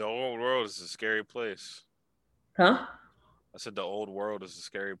 The old world is a scary place. Huh? I said the old world is a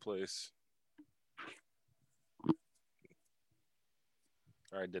scary place.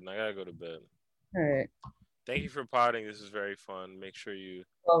 All right, I gotta go to bed. All right. Thank you for potting. This is very fun. Make sure you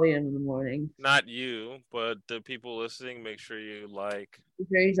 12 a.m. in the morning. Not you, but the people listening. Make sure you like. Make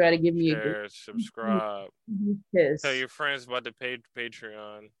sure you try to give me share, subscribe. Kiss. Tell your friends about the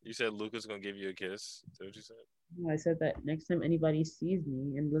Patreon. You said Luca's gonna give you a kiss. Is that what you said? No, I said that next time anybody sees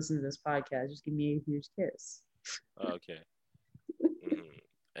me and listens to this podcast, just give me a huge kiss. Okay. Mm-hmm.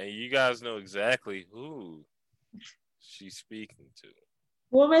 And you guys know exactly who she's speaking to.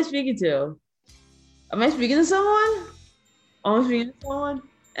 Who am I speaking to? Am I speaking to someone? Am I speaking to someone?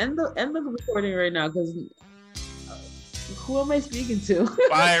 End the recording right now because who am I speaking to?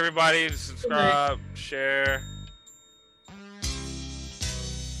 Bye, everybody. Subscribe, share.